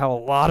reminds me of how a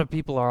lot of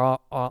people are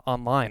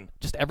online.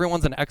 Just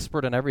everyone's an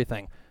expert in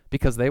everything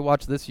because they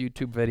watch this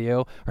YouTube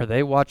video, or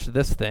they watch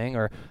this thing,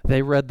 or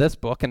they read this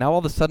book, and now all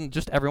of a sudden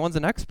just everyone's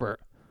an expert.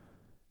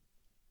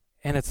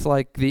 And it's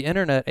like the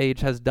internet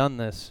age has done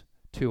this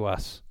to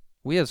us.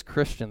 We as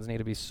Christians need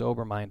to be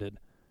sober-minded.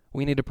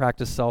 We need to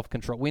practice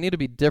self-control. We need to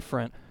be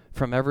different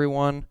from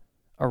everyone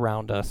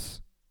around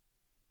us.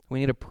 We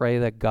need to pray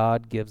that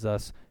God gives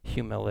us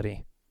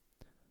humility.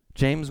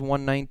 James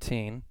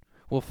 1:19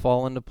 will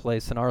fall into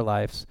place in our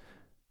lives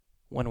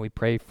when we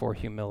pray for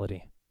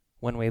humility,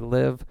 when we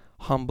live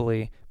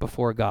humbly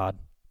before God.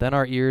 Then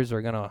our ears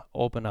are going to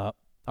open up,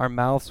 our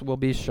mouths will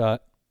be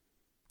shut,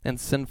 and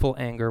sinful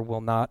anger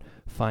will not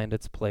find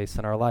its place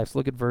in our lives.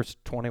 Look at verse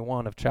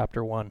 21 of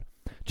chapter 1,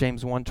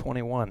 James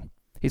 1:21.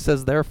 He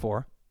says,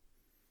 therefore,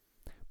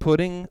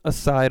 putting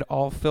aside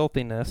all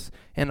filthiness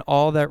and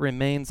all that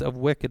remains of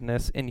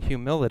wickedness in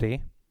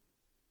humility,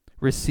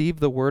 receive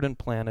the word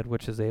implanted,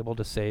 which is able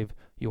to save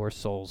your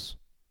souls.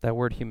 That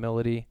word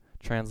humility,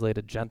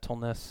 translated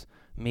gentleness,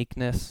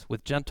 meekness.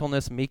 With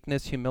gentleness,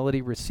 meekness,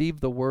 humility,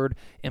 receive the word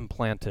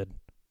implanted.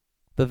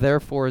 The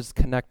therefore is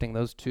connecting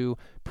those two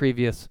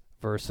previous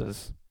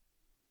verses.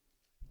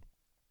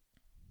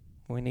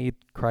 We need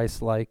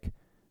Christ-like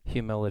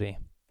humility.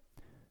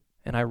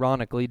 And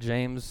ironically,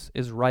 James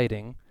is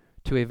writing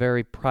to a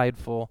very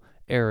prideful,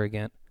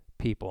 arrogant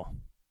people.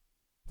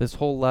 This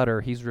whole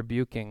letter, he's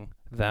rebuking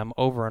them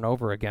over and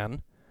over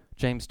again.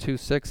 James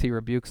 2:6, he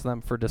rebukes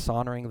them for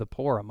dishonoring the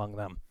poor among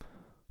them.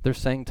 They're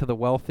saying to the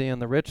wealthy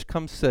and the rich,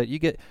 come sit. You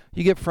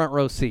get front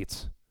row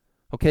seats.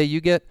 Okay,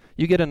 you get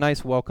a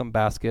nice welcome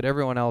basket.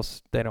 Everyone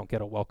else, they don't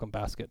get a welcome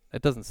basket.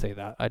 It doesn't say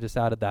that. I just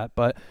added that.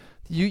 But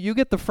you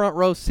get the front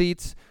row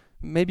seats.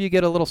 Maybe you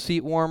get a little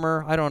seat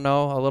warmer. I don't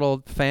know, a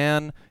little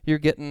fan. You're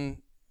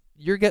getting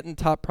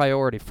top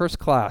priority, first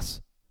class.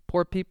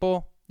 Poor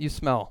people, you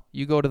smell.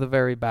 You go to the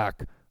very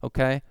back,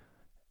 okay?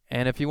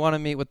 And if you want to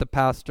meet with the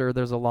pastor,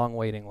 there's a long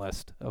waiting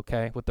list,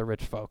 okay, with the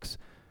rich folks.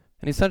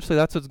 And essentially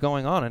that's what's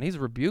going on, and he's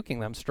rebuking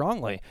them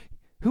strongly.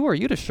 Who are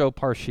you to show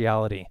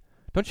partiality?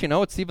 Don't you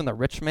know it's even the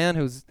rich man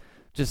who's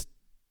just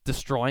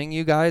destroying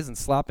you guys and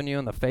slapping you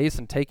in the face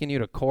and taking you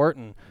to court,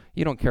 and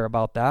you don't care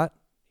about that.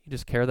 You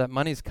just care that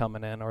money's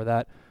coming in or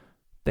that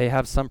they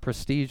have some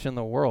prestige in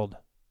the world.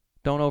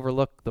 Don't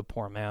overlook the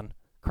poor man.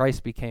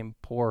 Christ became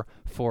poor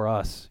for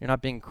us. You're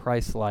not being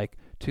Christ-like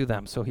to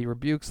them. So he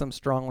rebukes them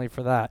strongly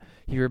for that.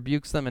 He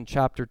rebukes them in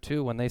chapter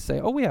 2 when they say,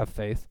 oh, we have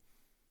faith.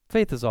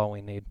 Faith is all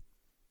we need.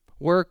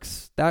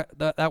 Works,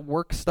 that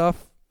work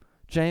stuff,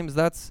 James,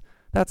 that's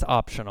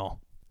optional.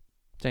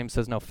 James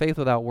says, no, faith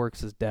without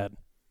works is dead.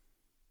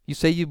 You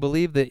say you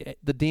believe,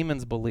 the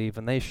demons believe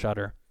and they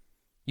shudder.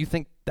 You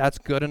think that's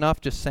good enough,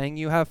 just saying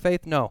you have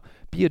faith? No,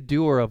 be a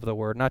doer of the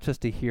word, not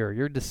just a hearer.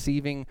 You're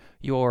deceiving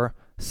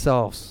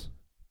yourselves.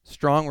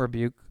 Strong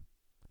rebuke.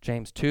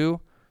 James 2,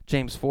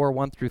 James 4,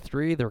 1 through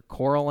 3, they're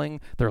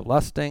quarreling, they're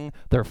lusting,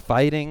 they're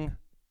fighting.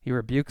 He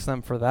rebukes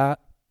them for that.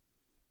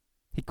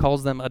 He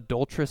calls them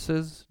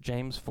adulteresses,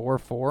 James 4,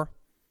 4.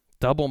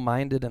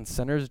 Double-minded and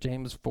sinners,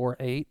 James 4,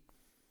 8.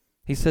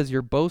 He says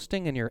your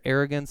boasting and your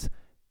arrogance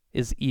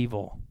is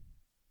evil.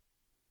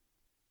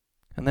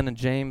 And then in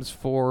James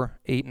 4,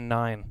 8 and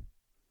 9,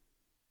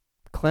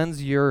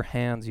 cleanse your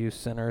hands, you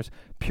sinners.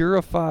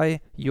 Purify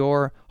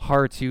your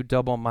hearts, you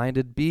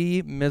double-minded.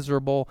 Be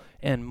miserable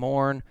and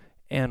mourn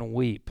and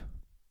weep.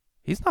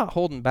 He's not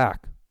holding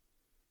back.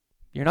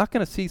 You're not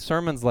going to see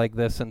sermons like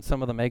this in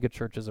some of the mega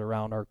churches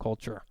around our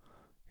culture.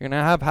 You're going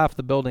to have half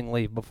the building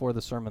leave before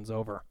the sermon's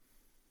over.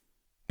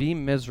 Be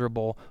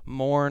miserable,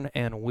 mourn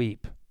and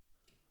weep.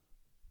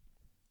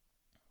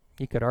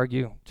 You could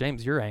argue,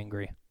 James, you're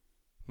angry.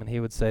 And he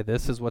would say,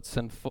 this is what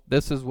sinful,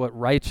 this is what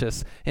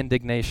righteous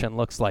indignation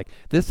looks like.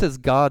 This is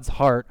God's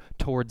heart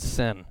towards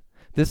sin.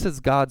 This is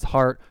God's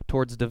heart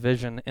towards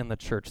division in the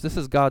church. This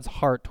is God's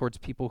heart towards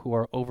people who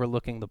are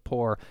overlooking the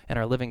poor and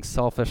are living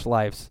selfish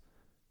lives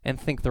and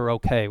think they're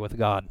okay with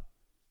God.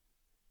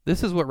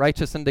 This is what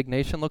righteous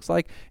indignation looks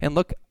like. And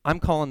look, I'm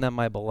calling them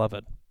my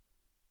beloved.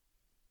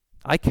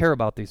 I care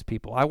about these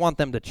people. I want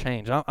them to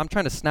change. I'm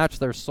trying to snatch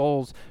their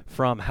souls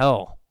from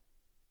hell.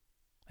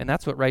 And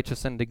that's what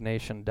righteous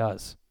indignation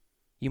does.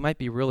 You might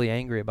be really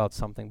angry about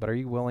something, but are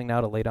you willing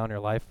now to lay down your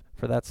life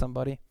for that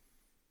somebody?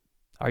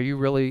 Are you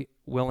really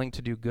willing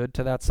to do good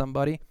to that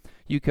somebody?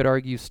 You could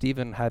argue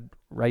Stephen had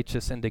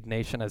righteous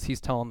indignation as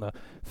he's telling the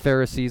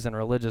Pharisees and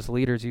religious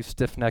leaders, you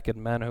stiff-necked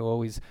men who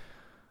always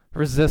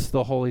resist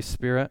the Holy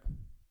Spirit,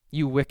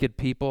 you wicked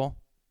people.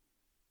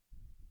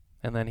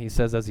 And then he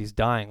says as he's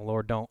dying,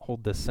 Lord, don't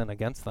hold this sin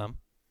against them.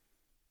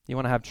 You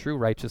want to have true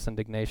righteous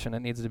indignation, it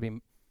needs to be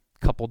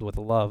coupled with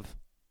love.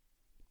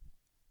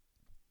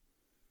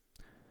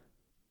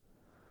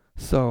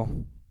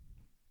 So,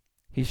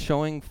 he's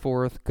showing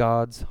forth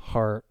God's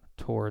heart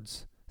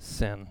towards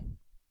sin.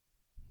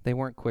 They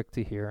weren't quick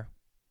to hear.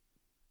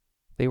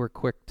 They were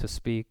quick to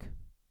speak.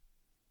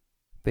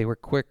 They were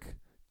quick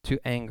to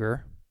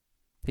anger.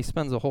 He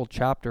spends a whole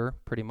chapter,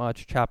 pretty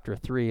much, chapter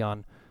 3,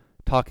 on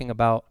talking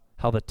about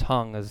how the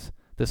tongue is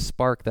this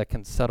spark that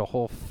can set a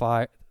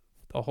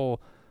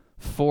whole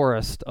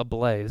forest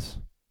ablaze.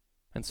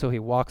 And so he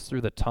walks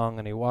through the tongue,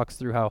 and he walks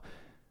through how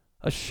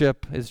a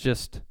ship is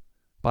just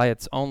by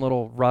its own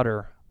little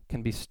rudder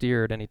can be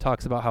steered, and he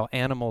talks about how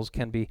animals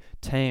can be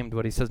tamed,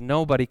 but he says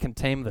nobody can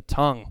tame the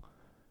tongue.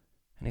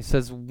 And he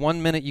says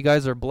 1 minute you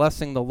guys are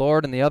blessing the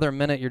Lord, and the other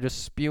minute you're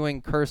just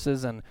spewing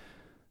curses and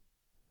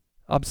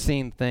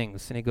obscene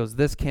things. And he goes,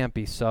 this can't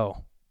be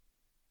so.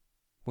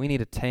 We need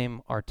to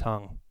tame our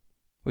tongue.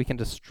 We can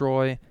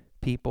destroy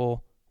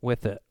people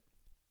with it.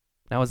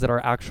 Now, is it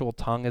our actual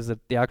tongue? Is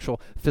it the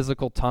actual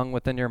physical tongue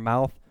within your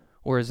mouth?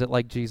 Or is it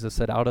like Jesus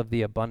said, out of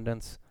the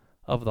abundance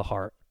of the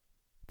heart,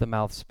 the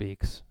mouth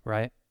speaks,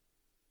 right?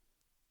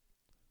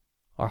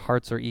 Our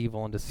hearts are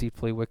evil and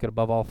deceitfully wicked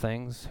above all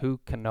things. Who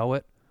can know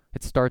it?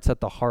 It starts at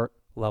the heart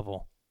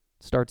level.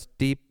 It starts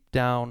deep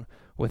down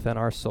within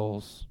our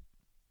souls.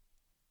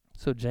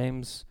 So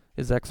James'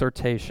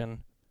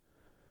 exhortation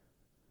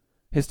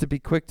is to be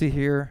quick to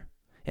hear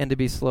and to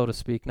be slow to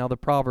speak. Now the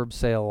Proverbs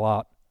say a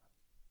lot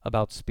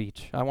about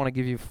speech. I want to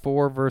give you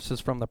 4 verses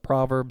from the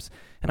Proverbs,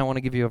 and I want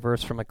to give you a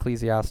verse from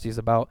Ecclesiastes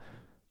about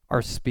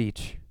our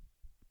speech.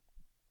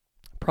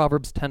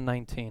 Proverbs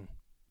 10:19.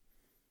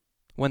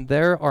 When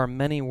there are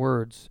many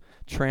words,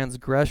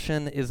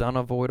 transgression is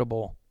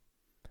unavoidable,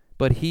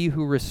 but he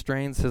who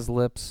restrains his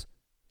lips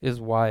is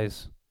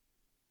wise.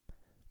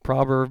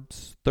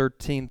 Proverbs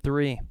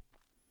 13:3.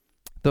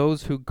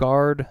 Those who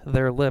guard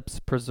their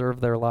lips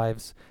preserve their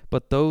lives,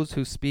 but those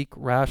who speak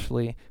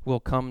rashly will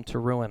come to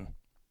ruin.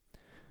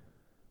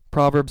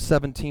 Proverbs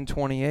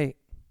 17:28.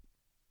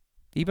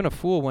 Even a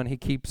fool, when he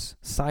keeps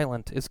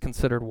silent, is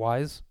considered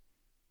wise.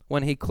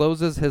 When he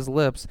closes his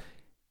lips,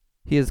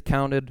 he is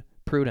counted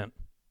prudent.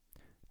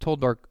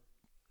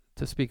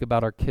 To speak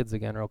about our kids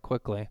again real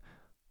quickly,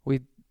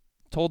 we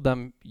told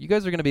them, you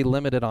guys are going to be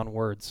limited on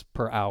words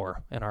per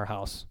hour in our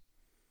house.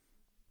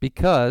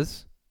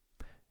 Because,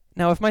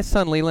 now if my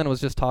son Leland was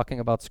just talking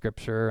about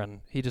scripture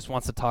and he just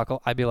wants to talk,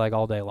 I'd be like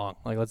all day long,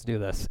 like let's do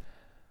this.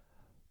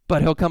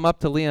 But he'll come up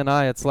to Lee and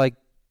I, it's like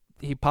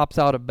he pops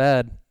out of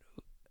bed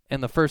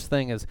and the first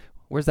thing is,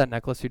 where's that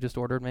necklace you just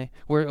ordered me?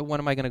 When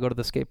am I going to go to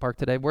the skate park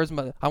today? I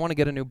want to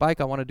get a new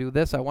bike. I want to do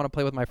this. I want to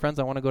play with my friends.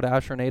 I want to go to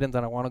Asher and Aiden's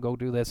and I want to go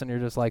do this. And you're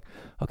just like,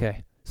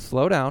 okay,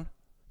 slow down,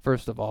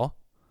 first of all.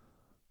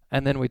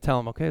 And then we tell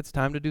them, okay, it's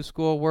time to do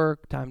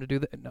schoolwork, time to do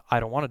that. No, I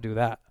don't want to do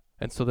that.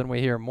 And so then we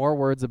hear more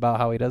words about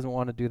how he doesn't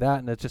want to do that.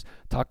 And it's just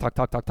talk, talk,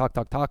 talk, talk, talk,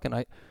 talk, talk.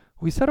 And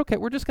we said, okay,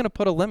 we're just going to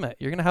put a limit.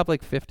 You're going to have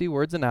like 50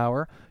 words an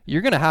hour.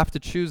 You're going to have to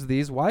choose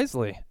these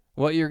wisely,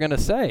 what you're going to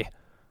say.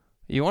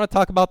 You want to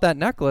talk about that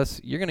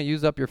necklace, you're going to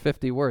use up your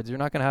 50 words. You're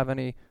not going to have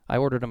any. I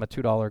ordered him a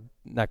 $2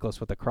 necklace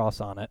with a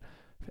cross on it.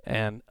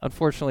 And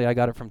unfortunately, I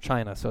got it from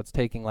China, so it's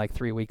taking like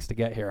 3 weeks to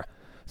get here.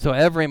 So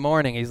every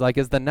morning, he's like,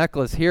 is the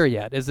necklace here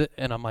yet? Is it?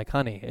 And I'm like,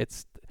 honey,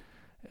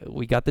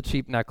 we got the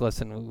cheap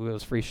necklace and it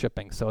was free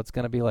shipping, so it's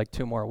going to be like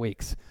 2 more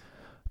weeks.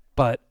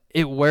 But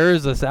it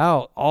wears us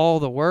out, all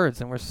the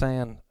words, and we're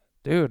saying,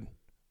 dude,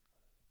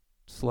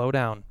 slow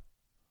down.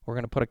 We're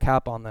going to put a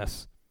cap on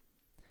this.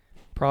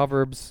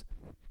 Proverbs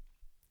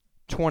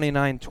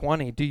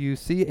 29:20, do you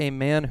see a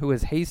man who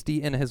is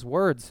hasty in his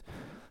words?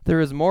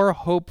 There is more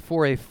hope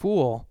for a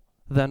fool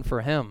than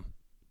for him.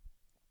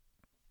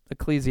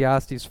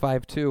 Ecclesiastes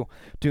 5:2,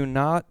 do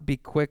not be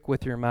quick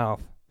with your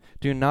mouth.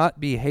 Do not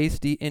be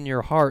hasty in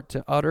your heart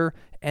to utter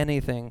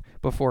anything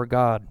before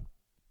God.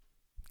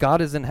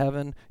 God is in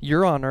heaven,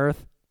 you're on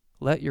earth.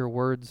 Let your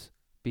words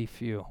be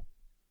few.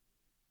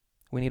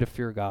 We need to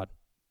fear God.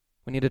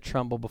 We need to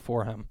tremble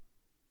before him.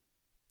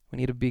 We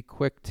need to be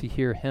quick to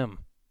hear him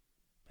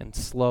and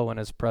slow in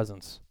his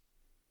presence.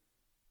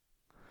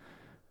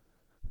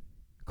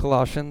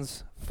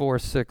 Colossians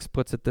 4:6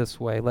 puts it this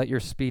way, let your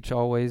speech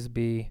always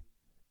be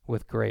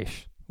with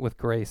grace,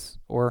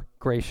 or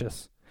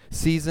gracious,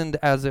 seasoned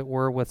as it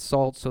were with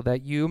salt, so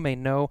that you may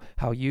know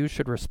how you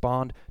should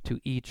respond to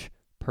each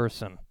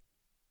person.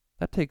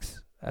 That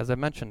takes, as I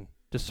mentioned,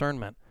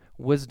 discernment,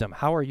 wisdom.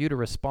 How are you to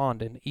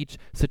respond in each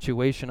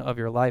situation of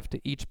your life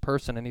to each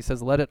person? And he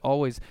says, let it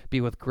always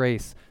be with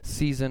grace,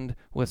 seasoned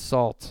with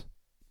salt.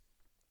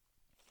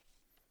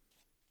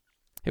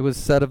 It was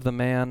said of the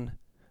man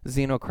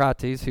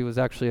Xenocrates, he was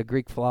actually a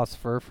Greek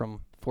philosopher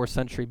from 4th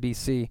century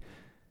BC,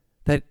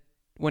 that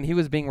when he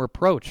was being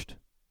reproached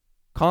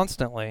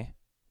constantly,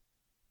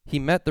 he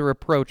met the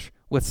reproach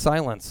with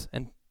silence,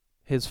 and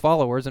his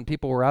followers and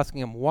people were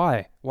asking him,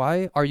 why?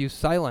 Why are you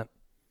silent?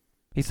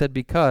 He said,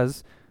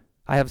 because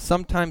I have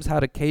sometimes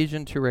had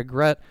occasion to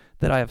regret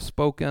that I have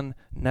spoken,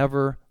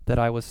 never that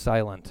I was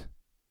silent.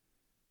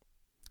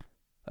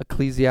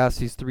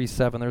 Ecclesiastes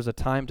 3:7, there's a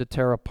time to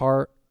tear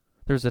apart,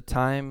 there's a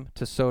time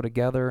to sew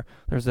together,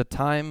 there's a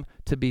time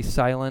to be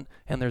silent,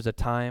 and there's a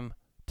time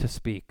to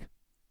speak.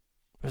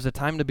 There's a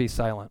time to be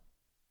silent.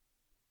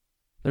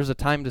 There's a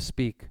time to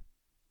speak.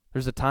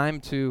 There's a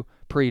time to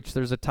preach.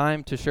 There's a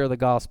time to share the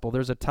gospel.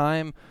 There's a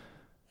time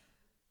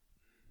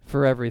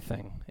for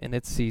everything in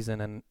its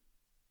season, and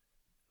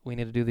we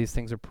need to do these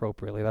things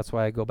appropriately. That's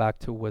why I go back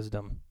to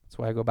wisdom. That's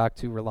why I go back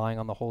to relying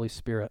on the Holy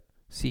Spirit,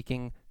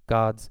 seeking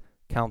God's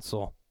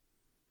counsel.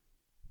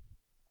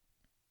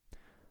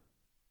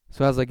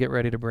 So as I get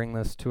ready to bring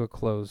this to a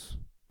close,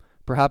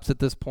 perhaps at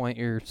this point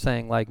you're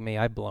saying, like me,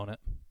 I've blown it.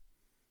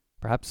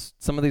 Perhaps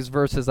some of these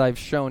verses I've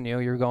shown you,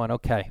 you're going,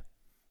 okay,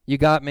 you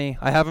got me.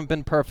 I haven't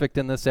been perfect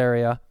in this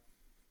area.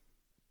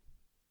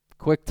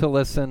 Quick to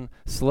listen,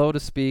 slow to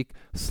speak,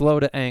 slow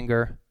to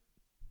anger.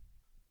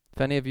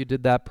 If any of you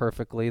did that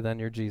perfectly, then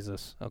you're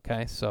Jesus,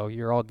 okay? So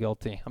you're all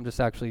guilty.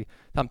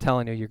 I'm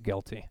telling you, you're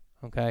guilty,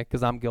 okay?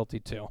 Because I'm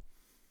guilty too.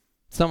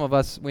 Some of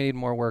us, we need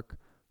more work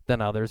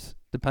than others,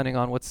 depending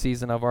on what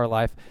season of our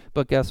life.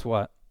 But guess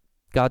what?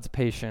 God's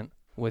patient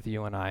with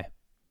you and I.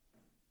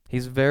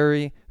 He's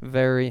very,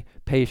 very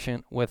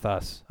patient with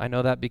us. I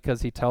know that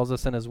because he tells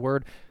us in his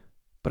word,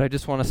 but I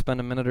just want to spend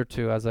a minute or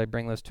two as I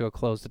bring this to a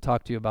close to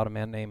talk to you about a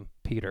man named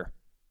Peter.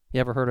 You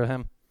ever heard of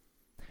him?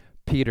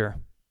 Peter.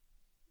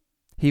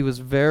 He was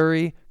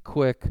very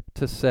quick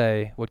to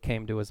say what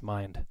came to his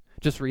mind.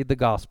 Just read the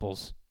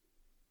Gospels.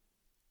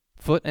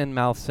 Foot and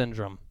mouth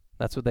syndrome.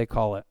 That's what they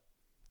call it.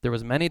 There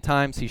was many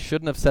times he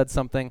shouldn't have said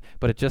something,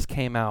 but it just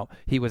came out.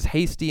 He was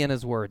hasty in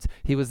his words.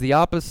 He was the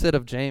opposite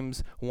of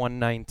James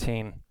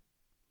 1:19.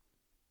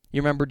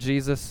 You remember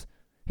Jesus?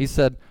 He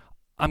said,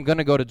 I'm going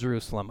to go to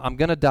Jerusalem. I'm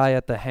going to die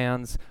at the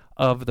hands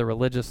of the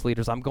religious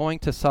leaders. I'm going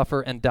to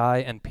suffer and die.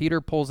 And Peter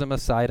pulls him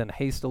aside and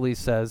hastily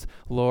says,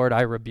 Lord,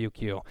 I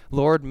rebuke you.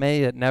 Lord,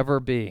 may it never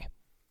be.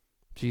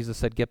 Jesus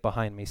said, get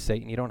behind me,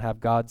 Satan. You don't have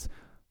God's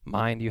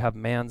mind. You have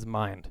man's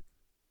mind.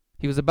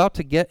 He was about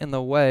to get in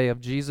the way of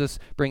Jesus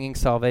bringing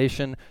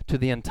salvation to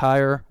the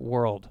entire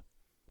world.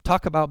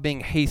 Talk about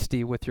being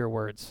hasty with your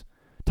words.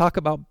 Talk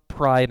about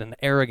pride and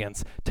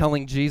arrogance,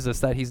 telling Jesus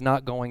that he's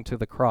not going to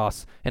the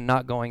cross and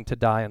not going to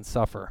die and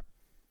suffer.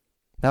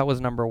 That was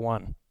number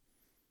one.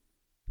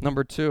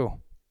 Number two,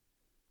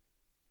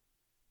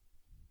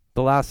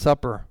 the Last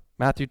Supper,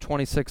 Matthew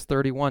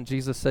 26:31.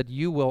 Jesus said,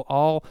 you will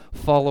all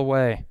fall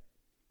away.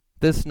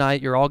 This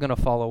night you're all going to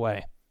fall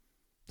away.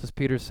 Does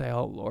Peter say,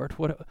 oh Lord,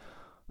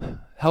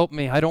 help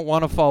me, I don't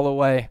want to fall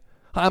away.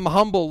 I'm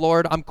humble,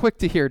 Lord. I'm quick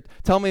to hear.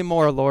 Tell me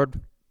more, Lord.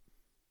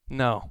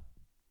 No.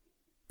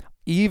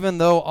 Even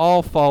though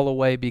all fall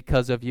away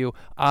because of you,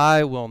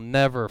 I will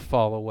never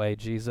fall away,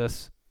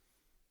 Jesus.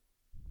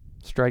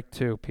 Strike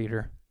two,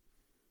 Peter.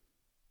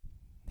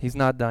 He's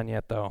not done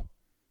yet, though.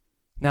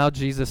 Now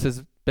Jesus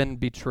has been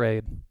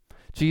betrayed.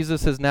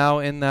 Jesus is now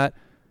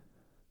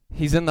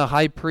he's in the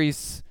high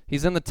priest's,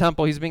 he's in the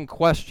temple, he's being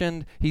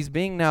questioned, he's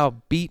being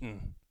now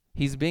beaten.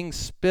 He's being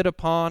spit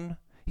upon,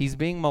 he's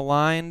being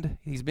maligned,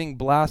 he's being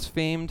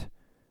blasphemed.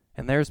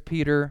 And there's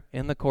Peter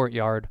in the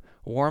courtyard,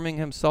 warming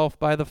himself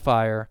by the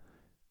fire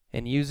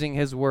and using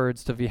his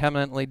words to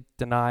vehemently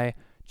deny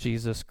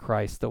Jesus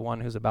Christ, the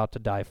one who's about to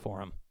die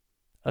for him.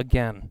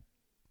 Again,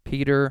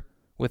 Peter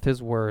with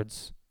his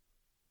words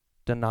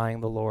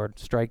denying the Lord.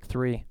 Strike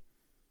 3.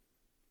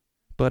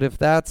 But if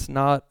that's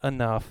not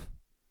enough,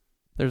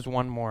 there's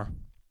one more.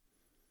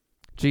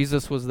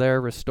 Jesus was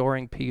there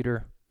restoring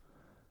Peter.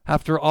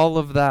 After all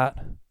of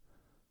that,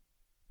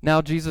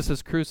 now Jesus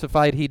is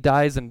crucified, he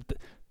dies, and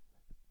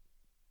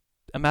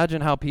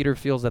imagine how Peter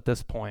feels at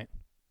this point.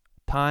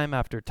 Time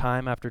after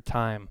time after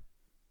time.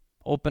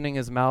 Opening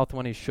his mouth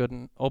when he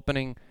shouldn't.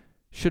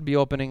 Should be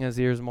opening his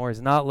ears more.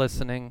 He's not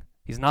listening.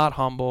 He's not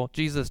humble.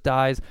 Jesus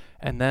dies,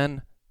 and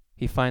then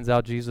he finds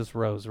out Jesus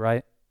rose,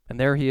 right? And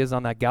there he is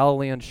on that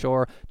Galilean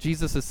shore.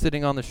 Jesus is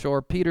sitting on the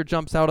shore. Peter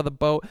jumps out of the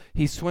boat.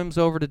 He swims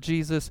over to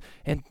Jesus,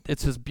 and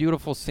it's this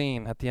beautiful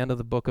scene at the end of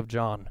the book of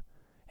John.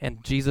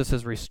 And Jesus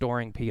is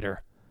restoring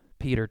Peter.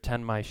 Peter,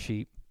 tend my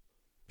sheep.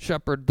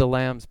 Shepherd the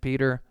lambs,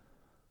 Peter.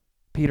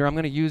 Peter, I'm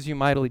going to use you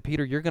mightily.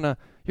 Peter, you're going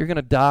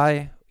to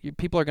die.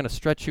 People are going to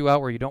stretch you out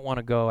where you don't want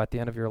to go at the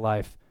end of your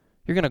life.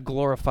 You're going to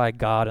glorify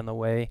God in the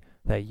way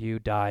that you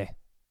die.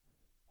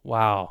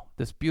 Wow,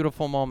 this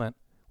beautiful moment.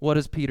 What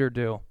does Peter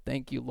do?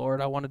 Thank you, Lord.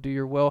 I want to do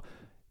your will.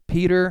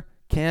 Peter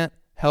can't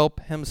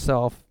help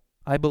himself.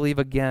 I believe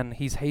again,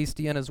 he's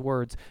hasty in his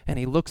words, and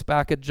he looks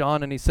back at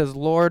John and he says,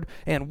 Lord,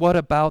 and what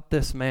about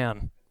this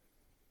man?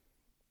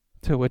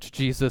 To which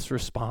Jesus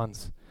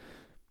responds,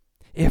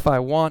 if I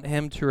want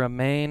him to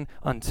remain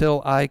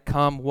until I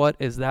come, what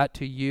is that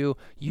to you?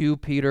 You,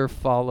 Peter,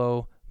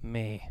 follow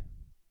me.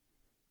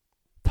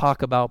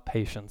 Talk about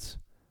patience.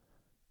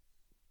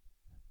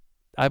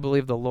 I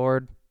believe the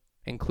Lord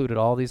included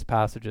all these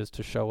passages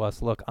to show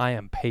us, look, I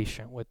am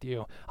patient with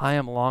you. I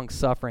am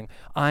long-suffering.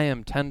 I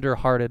am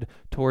tender-hearted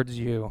towards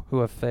you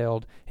who have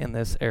failed in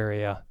this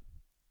area.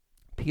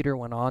 Peter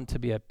went on to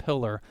be a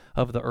pillar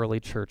of the early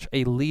church,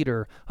 a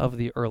leader of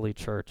the early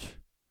church.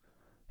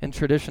 And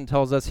tradition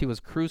tells us he was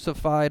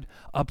crucified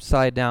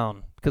upside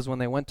down, because when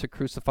they went to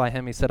crucify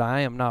him, he said,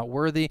 I am not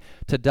worthy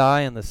to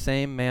die in the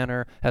same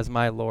manner as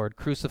my Lord.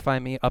 Crucify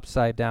me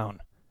upside down.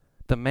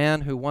 The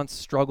man who once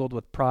struggled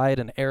with pride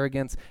and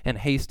arrogance and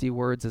hasty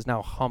words is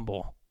now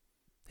humble.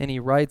 And he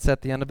writes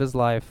at the end of his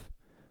life,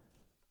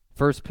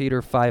 1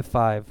 Peter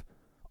 5:5,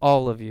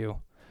 all of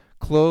you,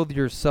 clothe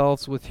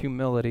yourselves with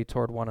humility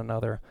toward one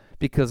another,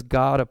 because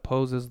God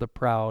opposes the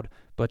proud,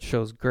 but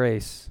shows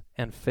grace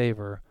and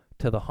favor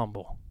to the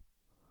humble.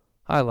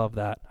 I love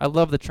that. I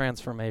love the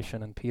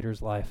transformation in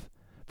Peter's life.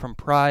 From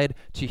pride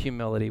to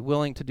humility,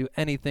 willing to do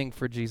anything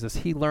for Jesus.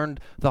 He learned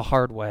the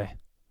hard way.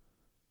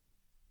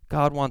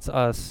 God wants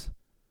us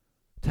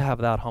to have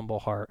that humble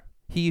heart.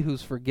 He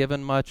who's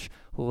forgiven much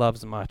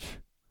loves much.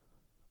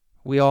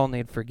 We all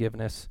need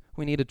forgiveness.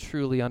 We need to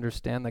truly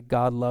understand that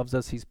God loves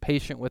us. He's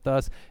patient with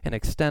us, and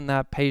extend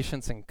that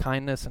patience and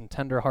kindness and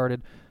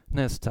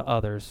tenderheartedness to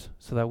others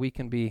so that we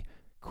can be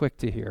quick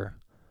to hear,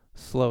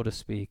 slow to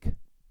speak,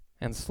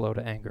 and slow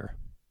to anger.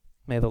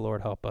 May the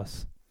Lord help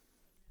us.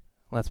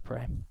 Let's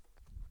pray.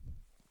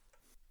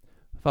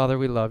 Father,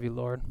 we love you,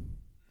 Lord.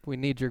 We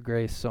need your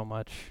grace so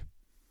much.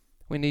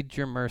 We need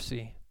your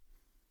mercy.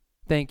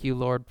 Thank you,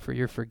 Lord, for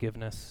your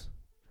forgiveness.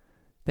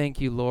 Thank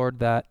you, Lord,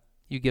 that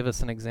you give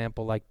us an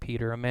example like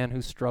Peter, a man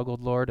who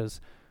struggled, Lord, as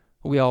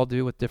we all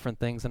do with different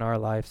things in our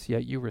lives,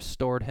 yet you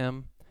restored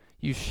him.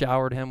 You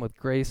showered him with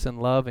grace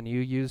and love, and you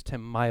used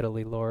him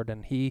mightily, Lord,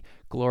 and he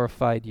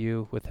glorified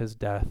you with his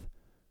death.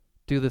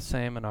 Do the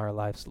same in our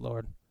lives,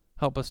 Lord.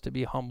 Help us to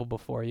be humble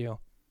before you.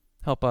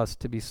 Help us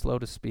to be slow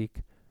to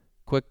speak,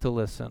 quick to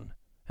listen,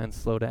 and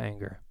slow to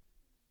anger.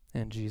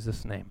 In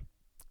Jesus' name,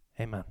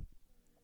 amen.